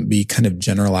it can be kind of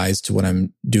generalized to what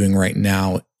I'm doing right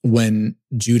now. When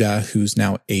Judah, who's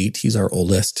now 8, he's our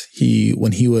oldest,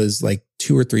 when he was like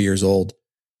 2 or 3 years old,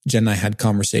 Jen and I had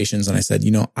conversations and I said,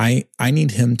 I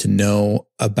need him to know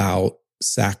about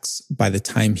sex by the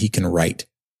time he can write.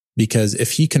 Because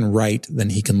if he can write, then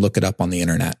he can look it up on the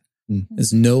internet. Mm-hmm.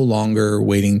 It's no longer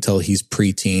waiting till he's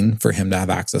preteen for him to have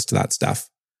access to that stuff.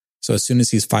 So as soon as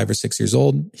he's 5 or 6 years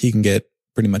old, he can get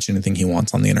pretty much anything he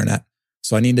wants on the internet.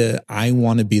 So I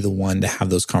want to be the one to have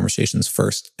those conversations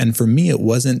first. And for me,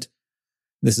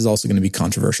 this is also going to be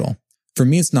controversial. For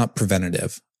me, it's not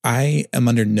preventative. I am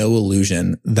under no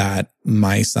illusion that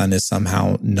my son is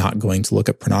somehow not going to look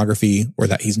at pornography or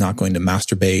that he's not going to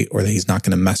masturbate or that he's not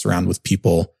going to mess around with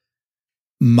people.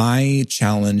 My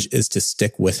challenge is to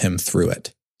stick with him through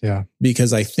it. Yeah.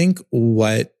 Because I think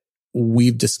what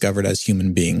we've discovered as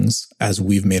human beings, as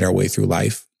we've made our way through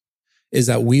life, is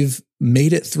that we've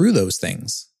made it through those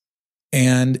things.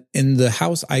 And in the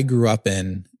house I grew up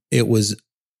in, it was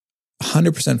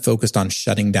 100% focused on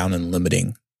shutting down and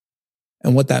limiting.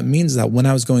 And what that means is that when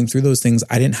I was going through those things,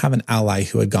 I didn't have an ally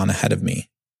who had gone ahead of me.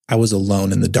 I was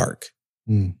alone in the dark.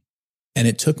 Mm. And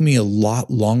it took me a lot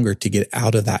longer to get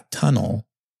out of that tunnel.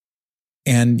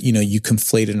 And, you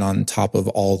conflate it on top of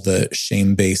all the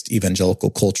shame-based evangelical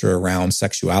culture around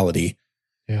sexuality.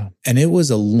 Yeah. And it was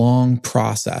a long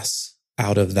process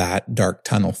out of that dark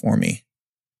tunnel for me.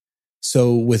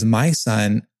 So with my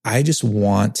son, I just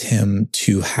want him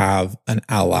to have an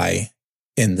ally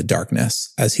in the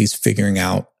darkness as he's figuring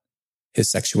out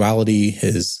his sexuality,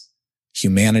 his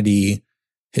humanity,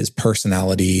 his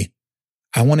personality.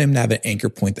 I want him to have an anchor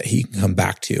point that he can come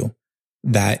back to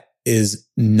that is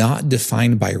not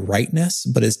defined by rightness,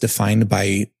 but is defined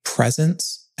by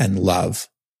presence and love.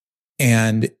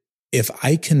 And if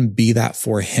I can be that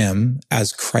for him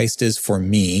as Christ is for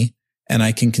me, and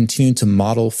I can continue to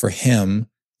model for him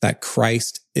that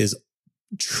Christ is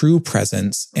true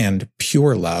presence and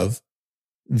pure love,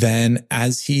 then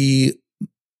as he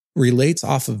relates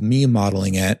off of me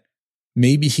modeling it,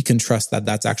 maybe he can trust that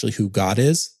that's actually who God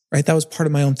is, right? That was part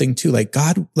of my own thing too.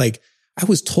 I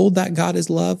was told that God is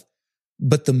love,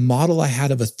 but the model I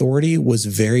had of authority was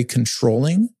very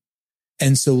controlling.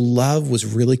 And so love was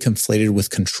really conflated with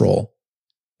control.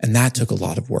 And that took a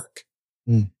lot of work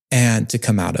and to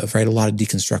come out of, right? A lot of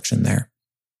deconstruction there.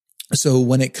 So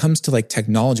when it comes to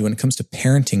technology, when it comes to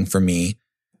parenting for me,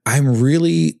 I'm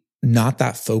really not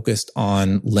that focused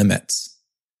on limits.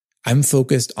 I'm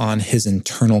focused on his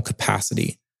internal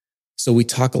capacity. So we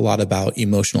talk a lot about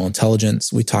emotional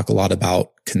intelligence. We talk a lot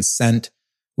about consent.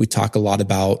 We talk a lot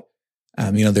about,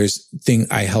 there's thing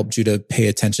I help Judah pay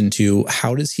attention to.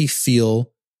 How does he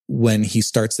feel when he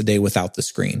starts the day without the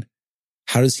screen?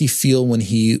 How does he feel when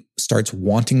he starts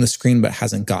wanting the screen but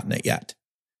hasn't gotten it yet?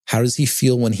 How does he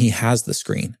feel when he has the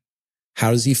screen?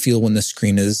 How does he feel when the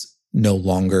screen is no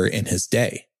longer in his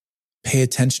day? Pay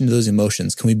attention to those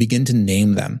emotions. Can we begin to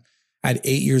name them? At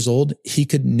 8 years old, he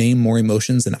could name more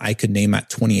emotions than I could name at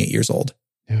 28 years old.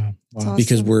 Yeah. Wow. Awesome.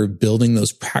 Because we're building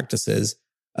those practices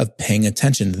of paying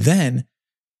attention. Then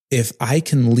if I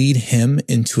can lead him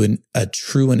into a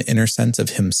true and inner sense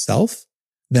of himself,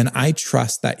 then I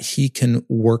trust that he can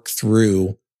work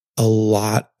through a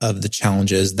lot of the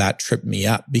challenges that tripped me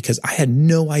up because I had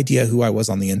no idea who I was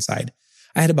on the inside.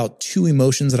 I had about 2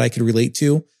 emotions that I could relate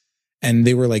to, and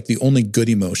they were the only good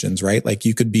emotions, right?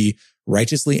 You could be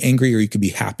righteously angry or you could be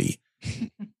happy.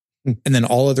 And then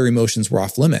all other emotions were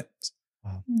off limits.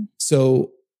 Wow.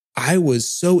 So I was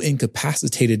so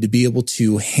incapacitated to be able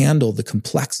to handle the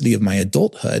complexity of my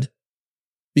adulthood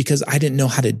because I didn't know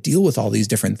how to deal with all these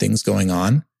different things going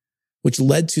on, which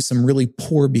led to some really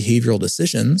poor behavioral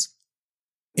decisions.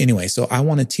 Anyway, so I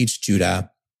want to teach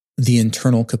Judah the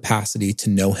internal capacity to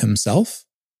know himself.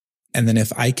 And then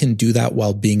if I can do that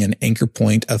while being an anchor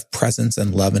point of presence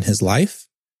and love in his life,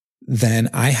 then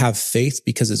I have faith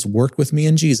because it's worked with me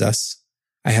in Jesus.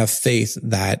 I have faith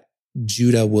that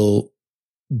Judah will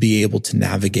be able to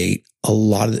navigate a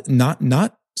lot of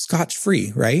not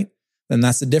scotch-free, right? Then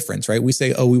that's the difference, right? We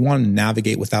say, we want to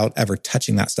navigate without ever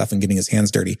touching that stuff and getting his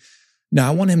hands dirty. No,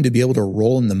 I want him to be able to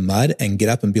roll in the mud and get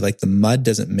up and be like, the mud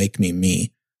doesn't make me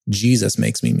me. Jesus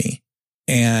makes me me.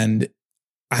 And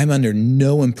I'm under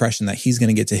no impression that he's going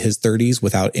to get to his 30s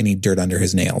without any dirt under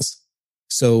his nails.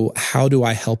 So how do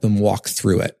I help him walk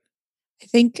through it? I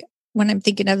think when I'm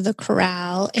thinking of the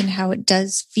corral and how it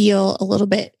does feel a little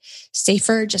bit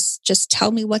safer, just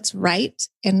tell me what's right.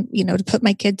 And, to put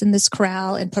my kids in this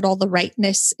corral and put all the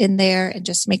rightness in there and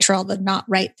just make sure all the not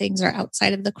right things are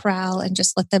outside of the corral and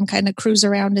just let them kind of cruise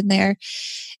around in there.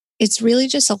 It's really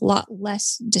just a lot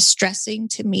less distressing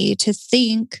to me to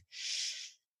think,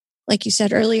 like you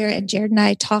said earlier, and Jerrad and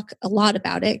I talk a lot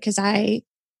about it because I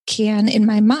can, in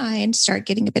my mind, start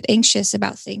getting a bit anxious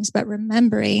about things, but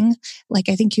remembering, like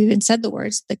I think you even said the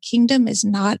words, the kingdom is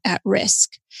not at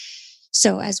risk.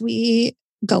 So as we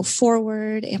go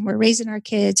forward and we're raising our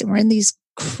kids and we're in these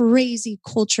crazy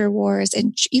culture wars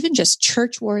and even just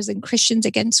church wars and Christians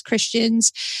against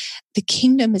Christians, the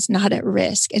kingdom is not at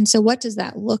risk. And so what does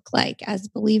that look like as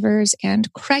believers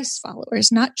and Christ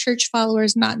followers, not church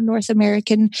followers, not North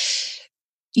American,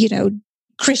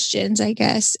 Christians, I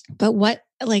guess, but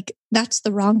that's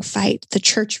the wrong fight, the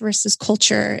church versus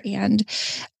culture.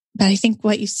 But I think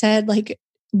what you said, like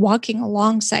walking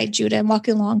alongside Judah and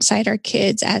walking alongside our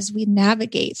kids as we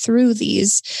navigate through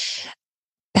these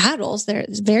battles, they're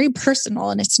very personal,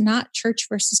 and it's not church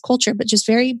versus culture, but just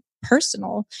very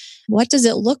personal. What does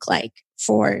it look like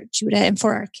for Judah and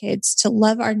for our kids to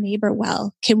love our neighbor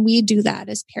well? Can we do that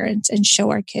as parents and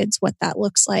show our kids what that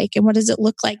looks like? And what does it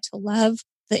look like to love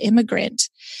the immigrant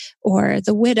or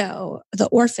the widow, the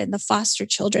orphan, the foster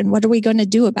children? What are we going to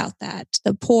do about that?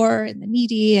 The poor and the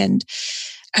needy and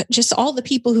just all the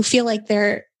people who feel like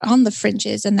they're on the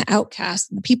fringes and the outcasts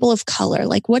and the people of color.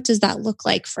 Like, what does that look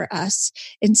like for us?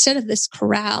 Instead of this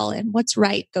corral and what's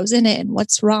right goes in it and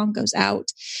what's wrong goes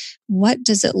out, what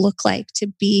does it look like to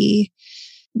be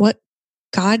what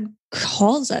God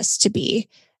calls us to be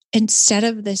instead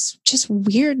of this just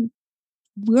weird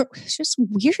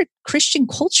Christian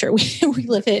culture we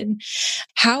live in?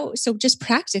 So just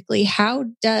practically, how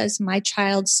does my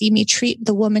child see me treat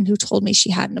the woman who told me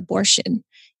she had an abortion?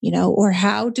 Or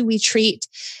how do we treat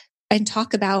and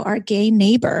talk about our gay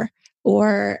neighbor?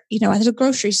 Or, at a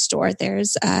grocery store,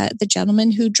 there's the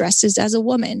gentleman who dresses as a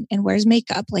woman and wears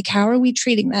makeup. Like, how are we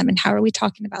treating them and how are we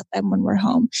talking about them when we're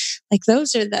home? Like,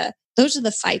 those are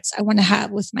the fights I want to have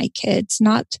with my kids,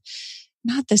 not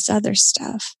this other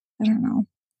stuff. I don't know.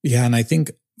 Yeah. And I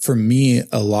think for me,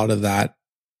 a lot of that,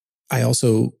 I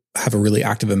also have a really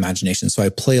active imagination. So I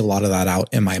play a lot of that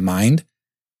out in my mind.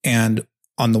 And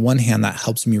on the one hand, that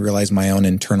helps me realize my own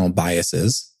internal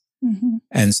biases. Mm-hmm.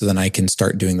 And so then I can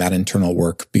start doing that internal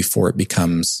work before it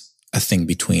becomes a thing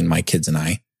between my kids and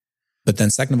I. But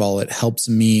then second of all, it helps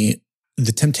me.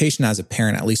 The temptation as a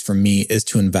parent, at least for me, is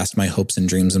to invest my hopes and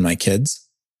dreams in my kids.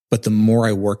 But the more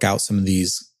I work out some of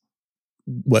these,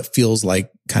 what feels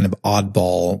like kind of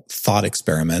oddball thought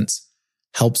experiments,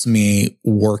 helps me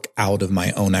work out of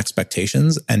my own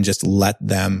expectations and just let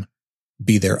them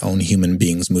be their own human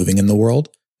beings moving in the world,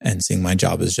 and seeing my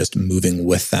job as just moving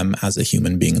with them as a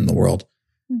human being in the world.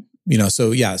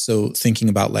 So thinking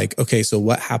about like, okay, so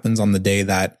what happens on the day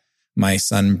that my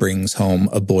son brings home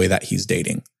a boy that he's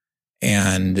dating?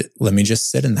 And let me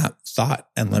just sit in that thought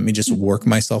and let me just work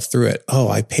myself through it. Oh,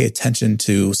 I pay attention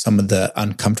to some of the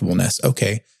uncomfortableness.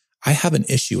 Okay, I have an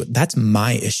issue. That's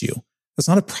my issue. That's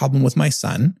not a problem with my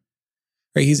son,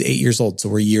 right? He's 8 years old, so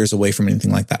we're years away from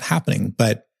anything like that happening.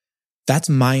 But that's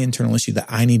my internal issue that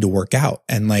I need to work out.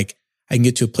 And like, I can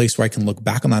get to a place where I can look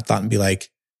back on that thought and be like,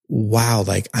 wow,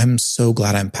 like, I'm so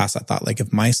glad I'm past that thought. Like,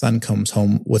 if my son comes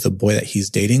home with a boy that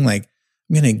he's dating, like,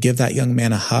 I'm going to give that young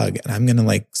man a hug and I'm going to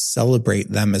like celebrate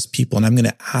them as people. And I'm going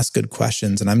to ask good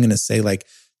questions. And I'm going to say like,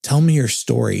 tell me your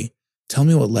story. Tell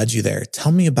me what led you there.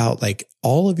 Tell me about like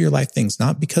all of your life things.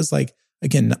 Not because like,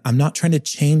 again, I'm not trying to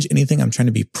change anything. I'm trying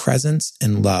to be presence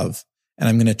and love. And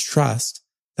I'm going to trust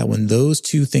that when those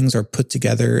two things are put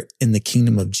together in the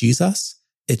kingdom of Jesus,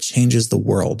 it changes the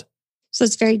world. So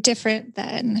it's very different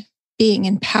than being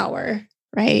in power,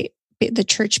 right? The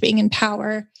church being in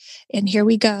power. And here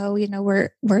we go,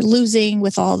 we're losing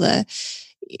with all the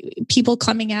people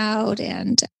coming out,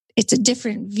 and it's a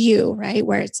different view, right?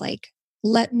 Where it's like,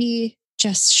 let me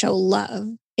just show love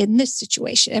in this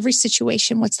situation. Every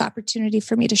situation, what's the opportunity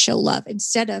for me to show love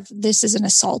instead of this is an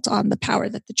assault on the power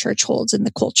that the church holds in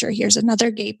the culture. Here's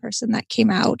another gay person that came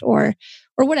out or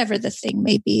whatever the thing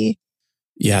may be.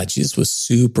 Yeah, Jesus was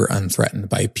super unthreatened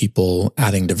by people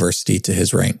adding diversity to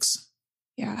his ranks.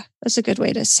 Yeah, that's a good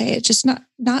way to say it. Just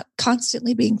not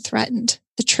constantly being threatened.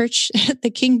 The church, the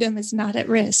kingdom is not at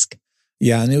risk.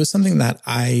 Yeah, and it was something that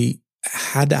I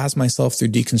had to ask myself through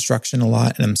deconstruction a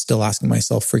lot, and I'm still asking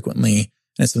myself frequently.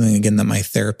 And it's something, again, that my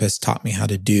therapist taught me how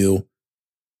to do,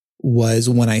 was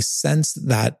when I sense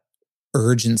that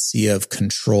urgency of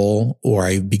control, or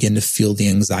I begin to feel the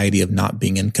anxiety of not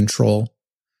being in control,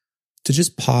 to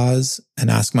just pause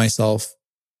and ask myself,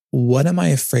 what am I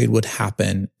afraid would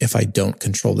happen if I don't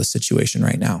control the situation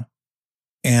right now?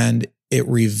 And it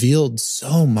revealed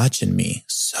so much in me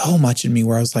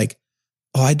where I was like,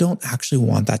 oh, I don't actually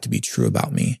want that to be true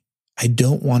about me. I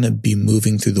don't want to be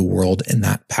moving through the world in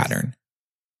that pattern.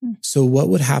 So what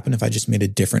would happen if I just made a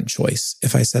different choice?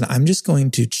 If I said, I'm just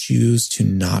going to choose to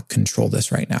not control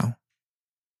this right now.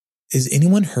 is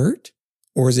anyone hurt?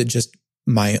 Or is it just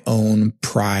my own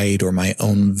pride or my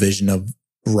own vision of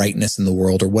rightness in the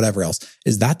world or whatever else?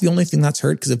 Is that the only thing that's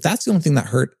hurt? Because if that's the only thing that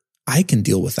hurt, I can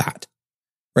deal with that,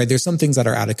 right? There's some things that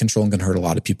are out of control and can hurt a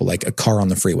lot of people, like a car on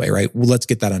the freeway, right? Well, let's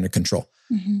get that under control.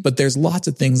 But there's lots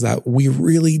of things that we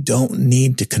really don't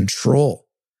need to control,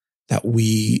 that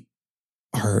we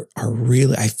are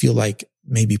really, I feel like,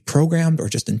 maybe programmed or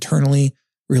just internally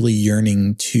really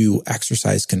yearning to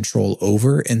exercise control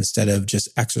over instead of just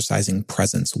exercising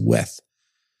presence with.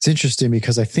 It's interesting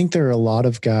because I think there are a lot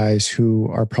of guys who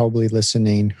are probably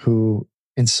listening who,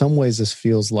 in some ways, this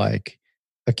feels like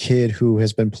a kid who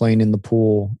has been playing in the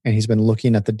pool and he's been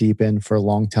looking at the deep end for a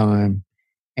long time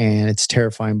and it's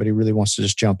terrifying, but he really wants to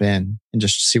just jump in and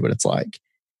just see what it's like.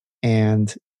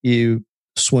 And you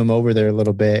swim over there a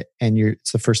little bit and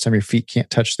it's the first time your feet can't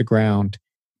touch the ground.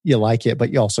 You like it,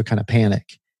 but you also kind of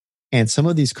panic. And some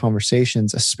of these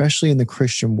conversations, especially in the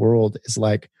Christian world, is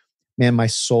like, man, my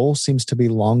soul seems to be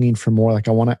longing for more. Like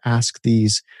I want to ask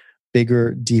these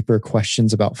bigger, deeper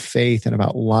questions about faith and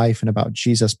about life and about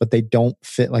Jesus, but they don't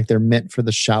fit. Like they're meant for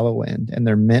the shallow end and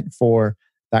they're meant for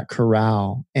that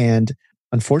corral. And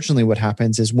unfortunately, what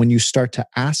happens is when you start to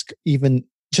ask, even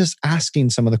just asking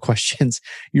some of the questions,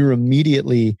 you're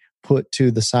immediately put to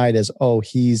the side as, oh,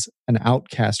 he's an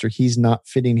outcast, or he's not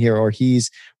fitting here, or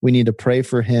we need to pray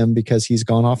for him because he's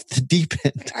gone off the deep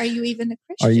end. Are you even a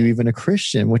Christian? Are you even a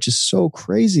Christian? Which is so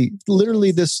crazy.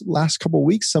 Literally this last couple of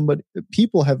weeks,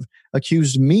 people have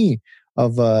accused me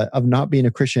of not being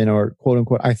a Christian, or quote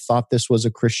unquote, I thought this was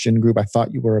a Christian group. I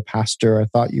thought you were a pastor. I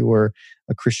thought you were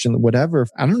a Christian, whatever.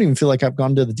 I don't even feel like I've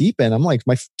gone to the deep end. I'm like,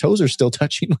 my toes are still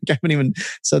touching. Like I haven't even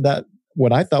said that,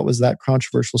 what I thought was that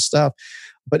controversial stuff.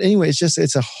 But anyway,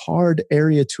 it's a hard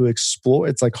area to explore.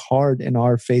 It's like hard in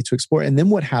our faith to explore. And then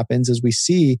what happens is we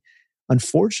see,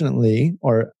 unfortunately,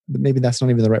 or maybe that's not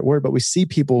even the right word, but we see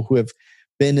people who have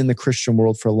been in the Christian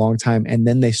world for a long time, and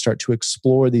then they start to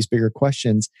explore these bigger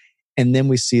questions. And then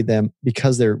we see them,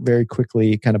 because they're very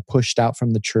quickly kind of pushed out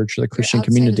from the church or the Christian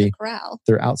community.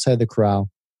 They're outside the corral.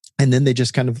 And then they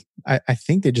just kind of, I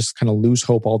think they just kind of lose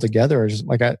hope altogether. Or just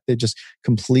like they just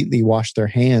completely wash their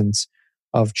hands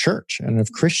of church and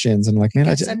of Christians. And like, man,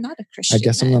 I'm not a Christian. I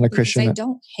guess I'm not a Christian. I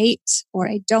don't hate, or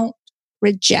I don't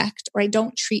reject, or I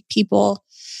don't treat people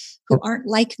who aren't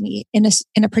like me in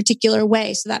a particular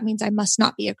way. So that means I must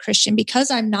not be a Christian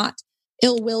because I'm not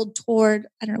ill-willed toward,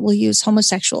 I don't know, we'll use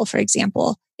homosexual, for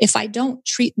example. If I don't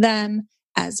treat them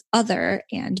as other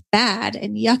and bad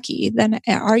and yucky, then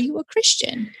are you a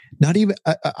Christian? Not even,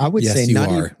 I would yes, say you not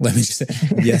are. even, let me just say,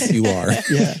 yes, you are.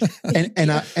 Yeah.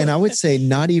 And I would say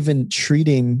not even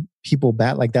treating people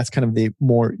bad. Like that's kind of the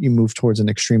more you move towards an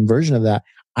extreme version of that.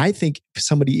 I think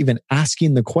somebody even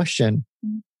asking the question,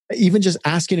 even just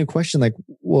asking a question like,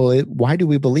 well, why do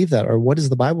we believe that? Or what does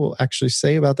the Bible actually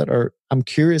say about that? Or I'm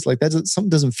curious, like something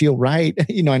doesn't feel right.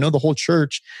 I know the whole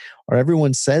church or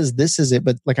everyone says this is it,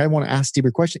 but like, I want to ask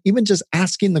deeper questions. Even just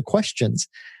asking the questions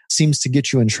seems to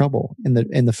get you in trouble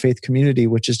in the faith community,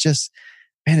 which is just,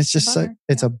 man, it's just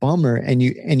it's a bummer. And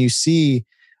you see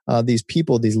these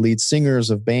people, these lead singers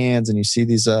of bands, and you see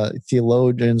these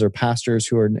theologians or pastors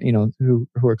who are, who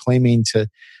are claiming to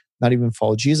not even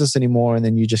follow Jesus anymore. And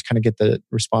then you just kind of get the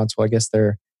response, well, I guess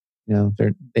they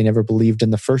never believed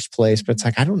in the first place. But it's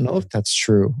like, I don't know if that's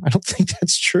true. I don't think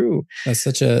that's true. That's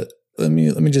such let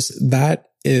me just,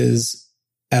 that is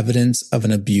evidence of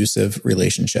an abusive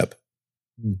relationship.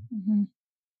 Mm-hmm.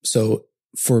 So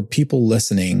for people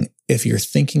listening, if you're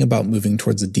thinking about moving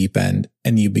towards the deep end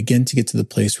and you begin to get to the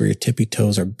place where your tippy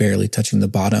toes are barely touching the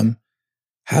bottom,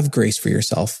 have grace for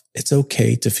yourself. It's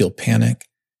okay to feel panic.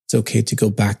 It's okay to go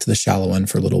back to the shallow end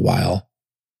for a little while.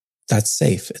 That's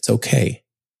safe. It's okay.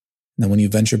 And then when you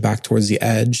venture back towards the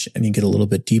edge and you get a little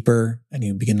bit deeper and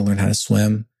you begin to learn how to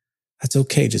swim, that's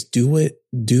okay. Just do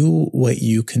what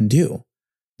you can do.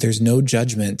 There's no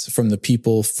judgment from the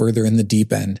people further in the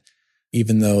deep end,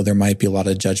 even though there might be a lot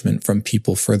of judgment from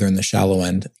people further in the shallow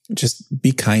end. Just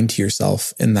be kind to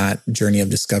yourself in that journey of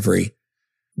discovery.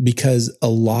 Because a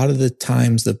lot of the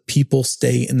times the people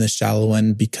stay in the shallow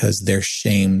end because they're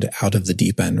shamed out of the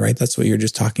deep end, right? That's what you're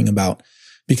just talking about.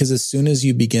 Because as soon as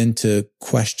you begin to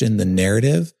question the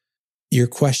narrative, you're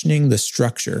questioning the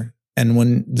structure. And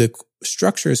when the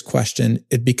structure is questioned,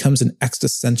 it becomes an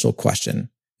existential question.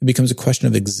 It becomes a question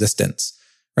of existence,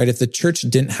 right? If the church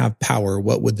didn't have power,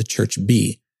 what would the church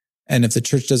be? And if the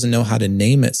church doesn't know how to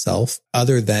name itself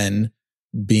other than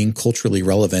being culturally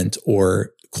relevant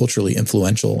or culturally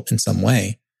influential in some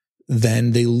way,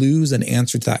 then they lose an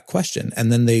answer to that question.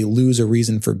 And then they lose a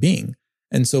reason for being.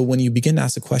 And so when you begin to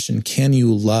ask the question, can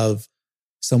you love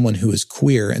someone who is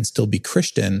queer and still be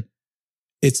Christian?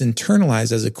 it's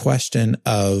internalized as a question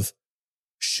of,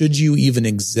 should you even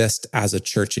exist as a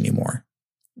church anymore?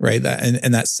 Right?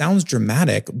 And that sounds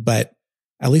dramatic, but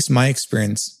at least my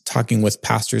experience talking with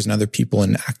pastors and other people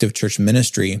in active church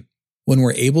ministry, when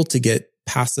we're able to get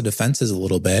past the defenses a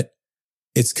little bit,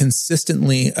 it's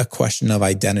consistently a question of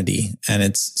identity. And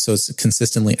it's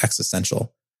consistently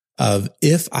existential of,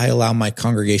 if I allow my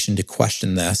congregation to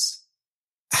question this,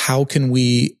 how can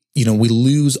we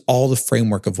lose all the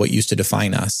framework of what used to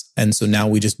define us. And so now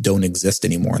we just don't exist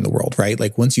anymore in the world, right?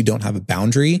 Like once you don't have a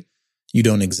boundary, you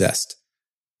don't exist.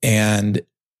 And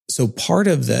so part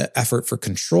of the effort for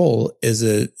control is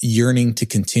a yearning to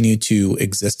continue to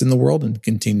exist in the world and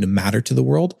continue to matter to the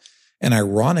world. And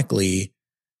ironically,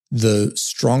 the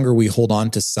stronger we hold on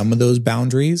to some of those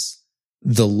boundaries,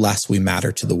 the less we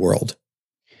matter to the world.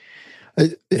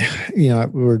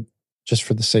 We're just,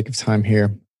 for the sake of time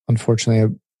here, unfortunately, I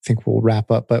think we'll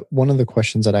wrap up. But one of the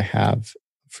questions that I have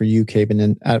for you, Kaben,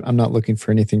 and I'm not looking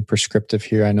for anything prescriptive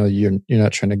here. I know you're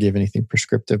not trying to give anything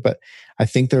prescriptive, but I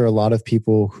think there are a lot of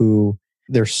people who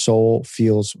their soul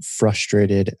feels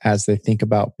frustrated as they think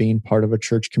about being part of a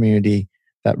church community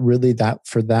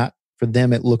for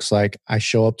them, it looks like I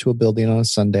show up to a building on a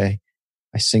Sunday,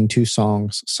 I sing 2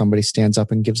 songs, somebody stands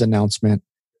up and gives an announcement,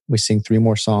 we sing 3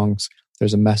 more songs,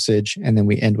 there's a message, and then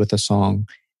we end with a song.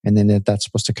 And then that's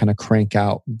supposed to kind of crank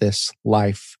out this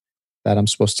life that I'm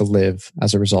supposed to live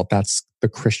as a result. That's the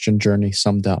Christian journey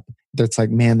summed up. That's like,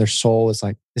 man, their soul is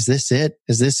like, is this it?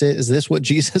 Is this it? Is this what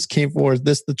Jesus came for? Is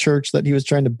this the church that he was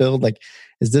trying to build? Like,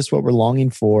 is this what we're longing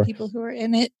for? People who are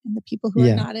in it and the people who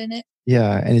are not in it.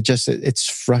 Yeah. And it's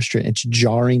frustrating. It's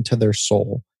jarring to their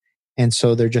soul. And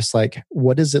so they're just like,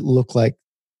 what does it look like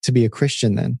to be a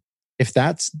Christian then? If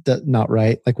that's not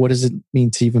right, like, what does it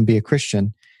mean to even be a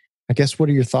Christian? I guess, what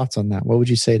are your thoughts on that? What would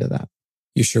you say to that?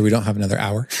 You sure we don't have another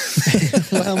hour?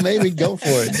 Well, maybe go for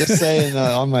it. Just saying,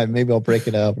 maybe I'll break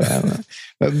it up. I don't know.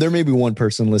 But there may be one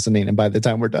person listening, and by the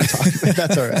time we're done talking,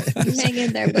 that's all right. Hang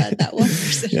in there, bud. That one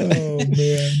person. Oh,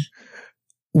 man.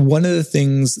 One of the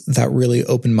things that really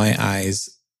opened my eyes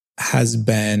has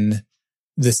been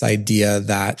this idea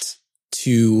that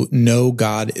to know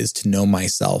God is to know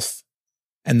myself.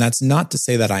 And that's not to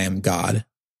say that I am God,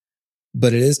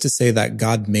 but it is to say that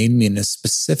God made me in a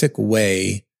specific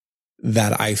way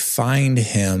that I find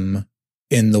him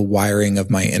in the wiring of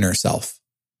my inner self.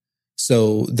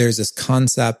 So there's this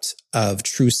concept of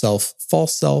true self,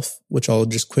 false self, which I'll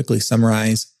just quickly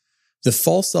summarize. The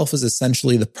false self is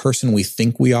essentially the person we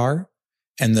think we are,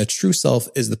 and the true self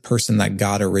is the person that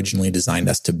God originally designed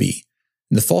us to be.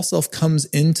 And the false self comes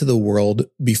into the world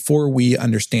before we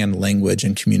understand language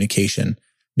and communication,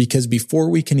 because before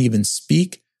we can even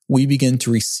speak, we begin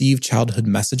to receive childhood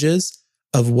messages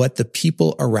of what the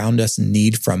people around us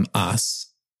need from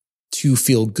us to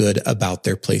feel good about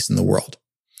their place in the world.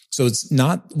 So it's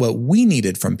not what we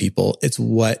needed from people. It's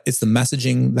the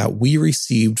messaging that we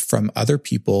received from other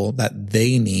people that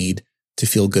they need to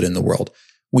feel good in the world.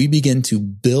 We begin to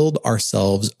build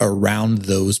ourselves around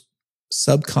those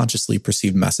subconsciously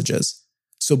perceived messages.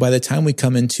 So by the time we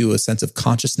come into a sense of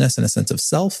consciousness and a sense of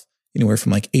self, anywhere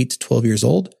from like 8 to 12 years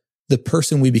old, the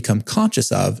person we become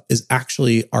conscious of is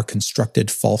actually our constructed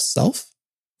false self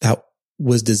that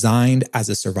was designed as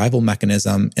a survival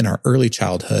mechanism in our early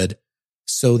childhood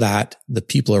so that the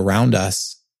people around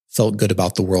us felt good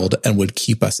about the world and would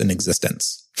keep us in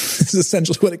existence. This is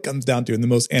essentially what it comes down to in the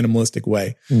most animalistic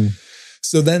way.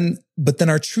 But then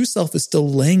our true self is still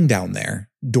laying down there,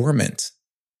 dormant,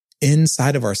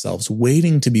 inside of ourselves,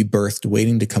 waiting to be birthed,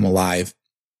 waiting to come alive.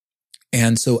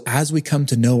 And so as we come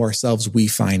to know ourselves, we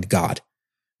find God.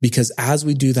 Because as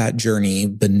we do that journey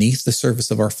beneath the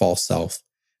surface of our false self,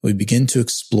 we begin to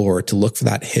explore, to look for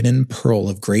that hidden pearl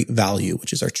of great value,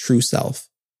 which is our true self.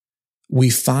 We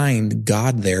find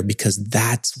God there because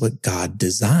that's what God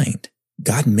designed.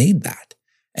 God made that,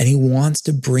 and he wants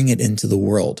to bring it into the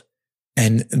world.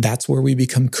 And that's where we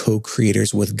become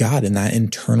co-creators with God in that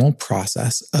internal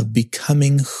process of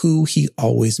becoming who he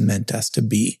always meant us to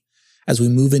be. As we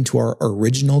move into our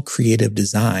original creative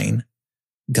design,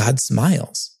 God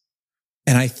smiles.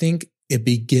 And I think it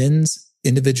begins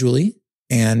individually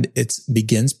and it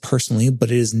begins personally,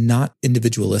 but it is not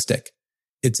individualistic.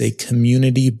 It's a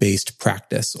community-based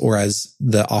practice, or as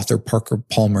the author Parker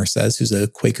Palmer says, who's a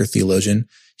Quaker theologian,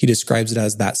 he describes it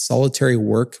as that solitary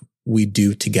work we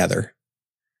do together.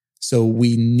 So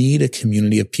we need a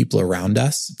community of people around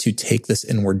us to take this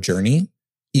inward journey,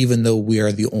 even though we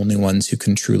are the only ones who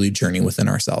can truly journey within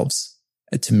ourselves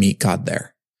to meet God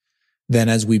there. Then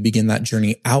as we begin that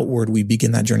journey outward,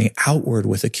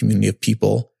 with a community of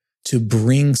people to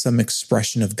bring some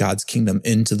expression of God's kingdom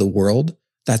into the world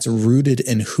that's rooted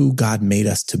in who God made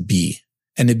us to be.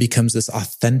 And it becomes this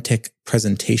authentic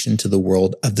presentation to the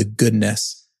world of the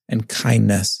goodness and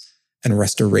kindness and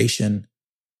restoration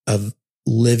of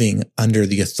living under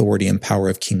the authority and power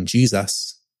of King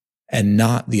Jesus and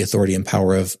not the authority and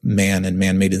power of man and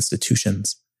man-made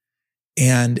institutions.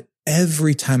 And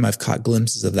every time I've caught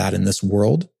glimpses of that in this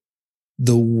world,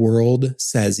 the world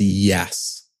says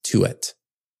yes to it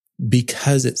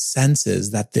because it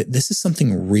senses that this is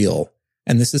something real.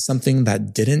 And this is something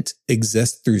that didn't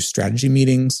exist through strategy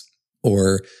meetings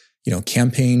or,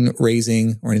 campaign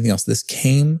raising or anything else. This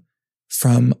came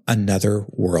from another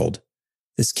world.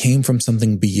 This came from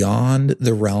something beyond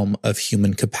the realm of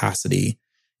human capacity.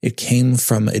 It came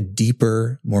from a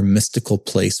deeper, more mystical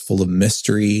place full of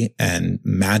mystery and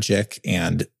magic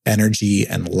and energy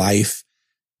and life.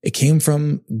 It came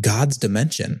from God's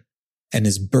dimension and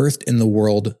is birthed in the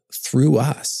world through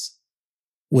us,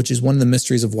 which is one of the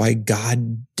mysteries of why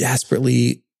God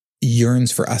desperately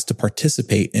yearns for us to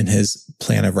participate in his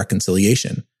plan of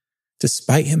reconciliation.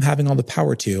 Despite him having all the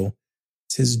power to,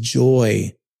 it's his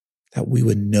joy that we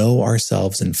would know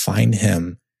ourselves and find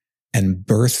him and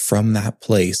birth from that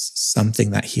place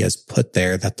something that he has put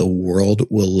there that the world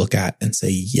will look at and say,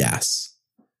 yes.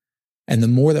 And the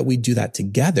more that we do that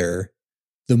together,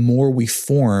 the more we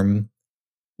form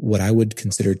what I would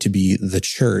consider to be the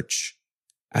church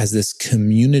as this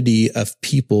community of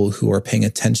people who are paying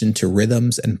attention to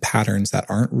rhythms and patterns that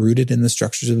aren't rooted in the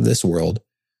structures of this world,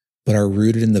 but are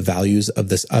rooted in the values of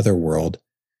this other world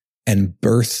and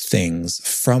birth things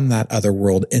from that other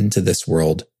world into this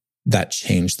world that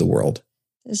change the world.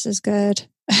 This is good.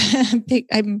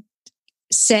 I'm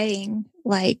saying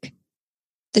like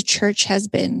the church has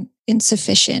been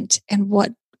insufficient and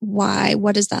why,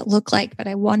 what does that look like? But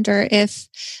I'm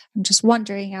just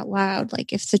wondering out loud,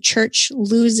 like if the church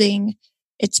losing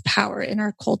its power in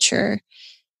our culture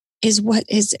is what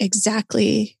is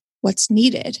exactly what's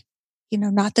needed.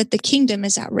 Not that the kingdom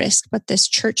is at risk, but this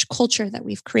church culture that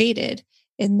we've created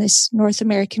in this North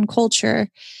American culture,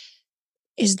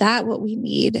 is that what we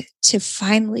need to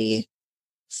finally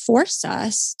force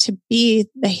us to be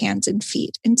the hands and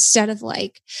feet instead of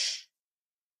like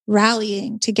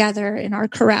rallying together in our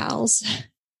corrals?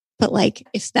 But like,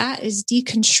 if that is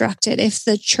deconstructed, if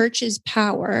the church's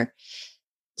power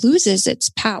loses its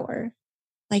power,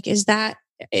 like, is that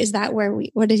where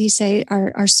what did he say?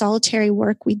 Our solitary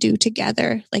work we do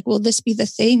together. Like, will this be the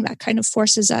thing that kind of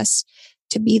forces us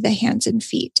to be the hands and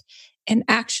feet and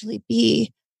actually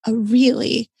be a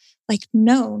really like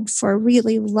known for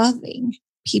really loving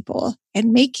people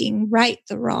and making right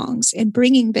the wrongs and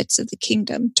bringing bits of the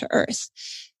kingdom to earth?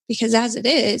 Because as it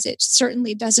is, it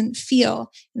certainly doesn't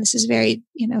feel, and this is very,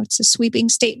 it's a sweeping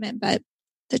statement, but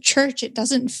the church, it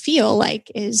doesn't feel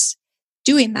like is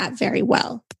doing that very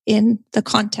well in the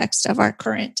context of our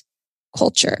current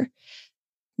culture.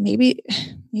 Maybe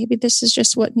this is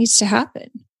just what needs to happen.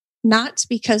 Not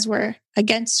because we're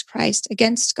against Christ,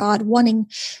 against God, wanting,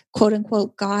 quote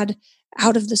unquote, God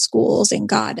out of the schools and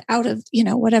God out of,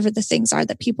 whatever the things are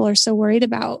that people are so worried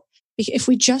about. If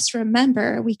we just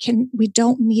remember, we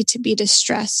don't need to be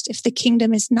distressed if the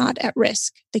kingdom is not at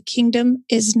risk. The kingdom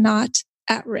is not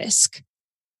at risk.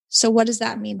 So what does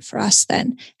that mean for us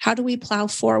then? How do we plow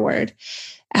forward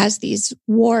as these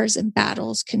wars and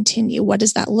battles continue? What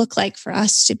does that look like for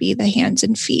us to be the hands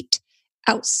and feet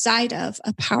outside of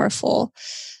a powerful,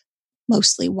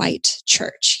 mostly white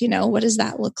church? What does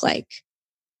that look like?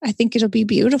 I think it'll be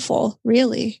beautiful,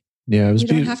 really. Yeah, it was. You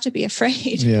don't have to be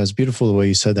afraid. Yeah, it's beautiful the way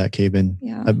you said that, Kaben.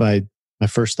 Yeah. My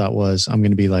first thought was, I'm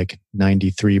going to be like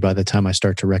 93 by the time I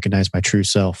start to recognize my true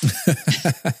self.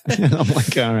 And I'm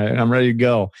like, all right, I'm ready to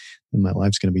go. And my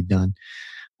life's going to be done.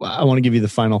 Well, I want to give you the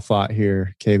final thought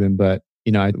here, Kaben, but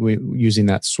using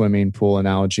that swimming pool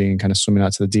analogy and kind of swimming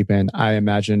out to the deep end, I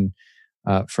imagine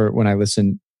for when I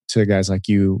listen to guys like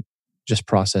you just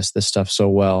process this stuff so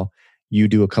well, you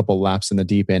do a couple laps in the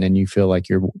deep end and you feel like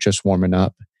you're just warming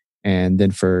up. And then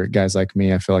for guys like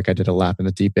me, I feel like I did a lap in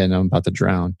the deep end. I'm about to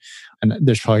drown. And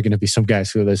there's probably going to be some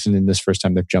guys who are listening this first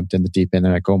time they've jumped in the deep end.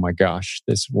 They're like, oh my gosh,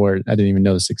 this word, I didn't even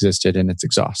know this existed and it's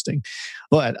exhausting.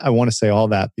 But I want to say all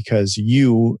that because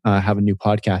you have a new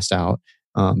podcast out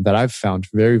that I've found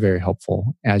very, very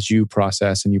helpful as you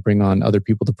process and you bring on other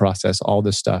people to process all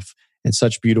this stuff in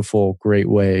such beautiful, great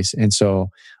ways. And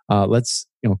so let's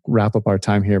wrap up our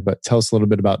time here, but tell us a little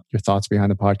bit about your thoughts behind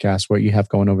the podcast, what you have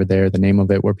going over there, the name of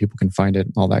it, where people can find it,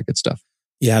 all that good stuff.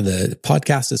 Yeah, the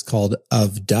podcast is called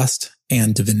Of Dust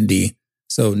and Divinity.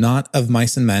 So not of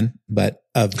mice and men, but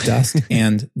of dust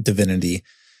and divinity.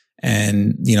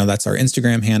 And, that's our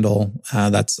Instagram handle.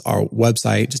 That's our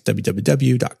website, just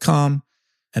www.com.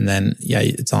 And then,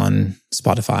 it's on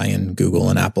Spotify and Google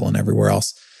and Apple and everywhere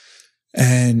else.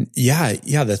 And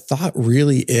the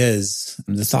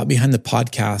thought behind the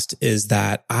podcast is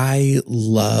that I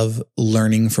love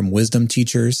learning from wisdom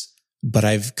teachers, but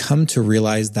I've come to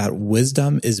realize that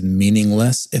wisdom is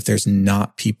meaningless if there's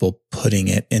not people putting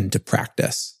it into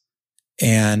practice.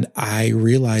 And I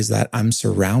realize that I'm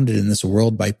surrounded in this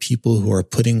world by people who are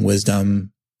putting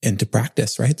wisdom into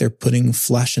practice, right? They're putting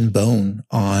flesh and bone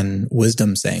on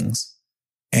wisdom sayings,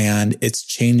 and it's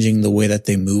changing the way that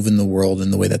they move in the world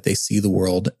and the way that they see the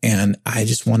world. And I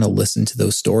just want to listen to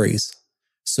those stories.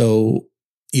 So,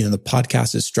 the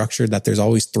podcast is structured that there's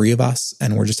always three of us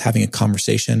and we're just having a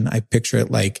conversation. I picture it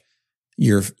like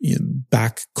your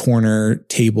back corner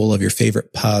table of your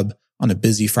favorite pub on a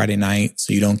busy Friday night.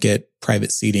 So you don't get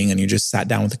private seating and you just sat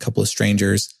down with a couple of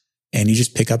strangers and you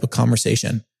just pick up a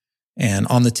conversation. And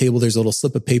on the table, there's a little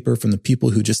slip of paper from the people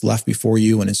who just left before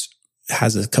you, and it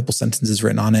has a couple sentences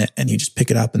written on it, and you just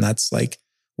pick it up, and that's like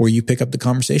where you pick up the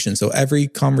conversation. So every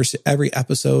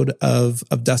episode of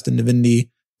Dust and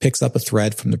Divinity picks up a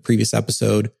thread from the previous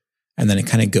episode, and then it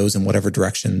kind of goes in whatever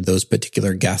direction those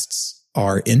particular guests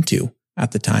are into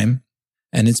at the time.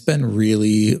 And it's been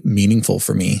really meaningful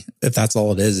for me. If that's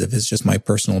all it is, if it's just my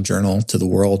personal journal to the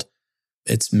world,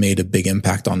 it's made a big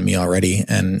impact on me already.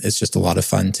 And it's just a lot of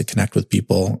fun to connect with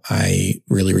people I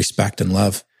really respect and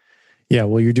love. Yeah,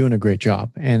 well, you're doing a great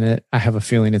job. And I have a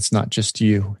feeling it's not just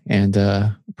you. And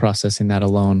processing that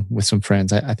alone with some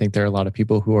friends, I think there are a lot of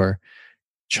people who are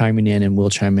chiming in and will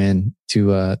chime in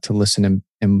to listen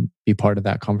and be part of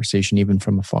that conversation, even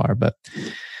from afar. But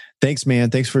thanks, man.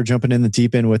 Thanks for jumping in the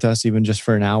deep end with us, even just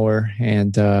for an hour,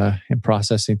 and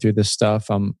processing through this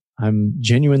stuff. I'm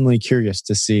genuinely curious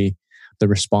to see the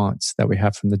response that we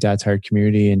have from the Dad Tired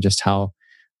community, and just how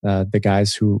the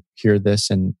guys who hear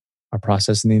this and are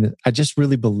processing it. I just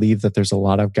really believe that there's a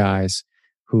lot of guys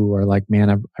who are like, man,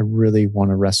 I really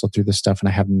want to wrestle through this stuff and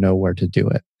I have nowhere to do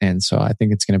it. And so I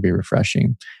think it's going to be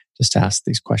refreshing just to ask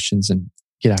these questions and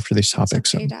get after these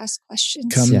topics. It's okay to ask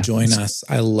questions. Come join us.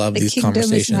 I love these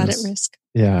conversations. The kingdom is not at risk.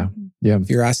 Yeah. Yeah. If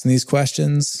you're asking these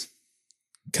questions,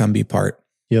 come be part.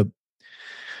 Yep.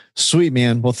 Sweet,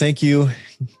 man. Well, thank you.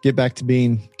 Get back to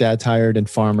being dad tired and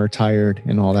farmer tired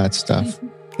and all that stuff.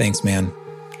 Thanks, man.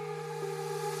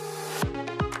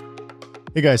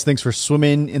 Hey guys, thanks for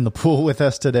swimming in the pool with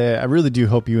us today. I really do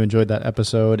hope you enjoyed that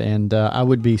episode, and I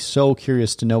would be so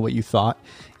curious to know what you thought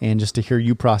and just to hear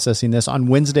you processing this. On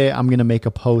Wednesday, I'm going to make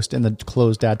a post in the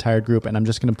closed Dad Tired group, and I'm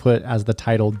just going to put as the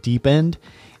title Deep End.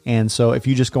 And so if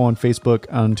you just go on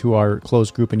Facebook onto our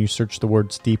closed group and you search the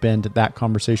words Deep End, that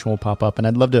conversation will pop up. And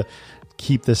I'd love to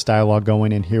keep this dialogue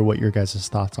going and hear what your guys'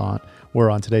 thoughts were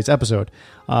on today's episode.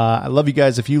 I love you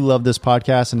guys. If you love this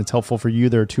podcast and it's helpful for you,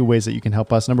 there are two ways that you can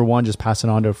help us. Number one, just pass it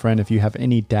on to a friend. If you have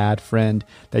any dad friend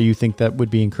that you think that would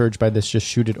be encouraged by this, just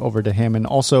shoot it over to him. And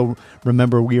also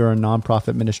remember, we are a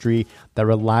nonprofit ministry that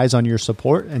relies on your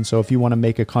support. And so if you want to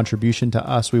make a contribution to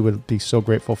us, we would be so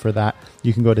grateful for that.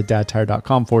 You can go to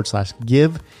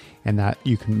dadtired.com/give, and that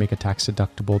you can make a tax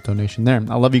deductible donation there.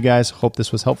 I love you guys. Hope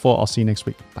this was helpful. I'll see you next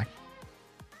week. Bye.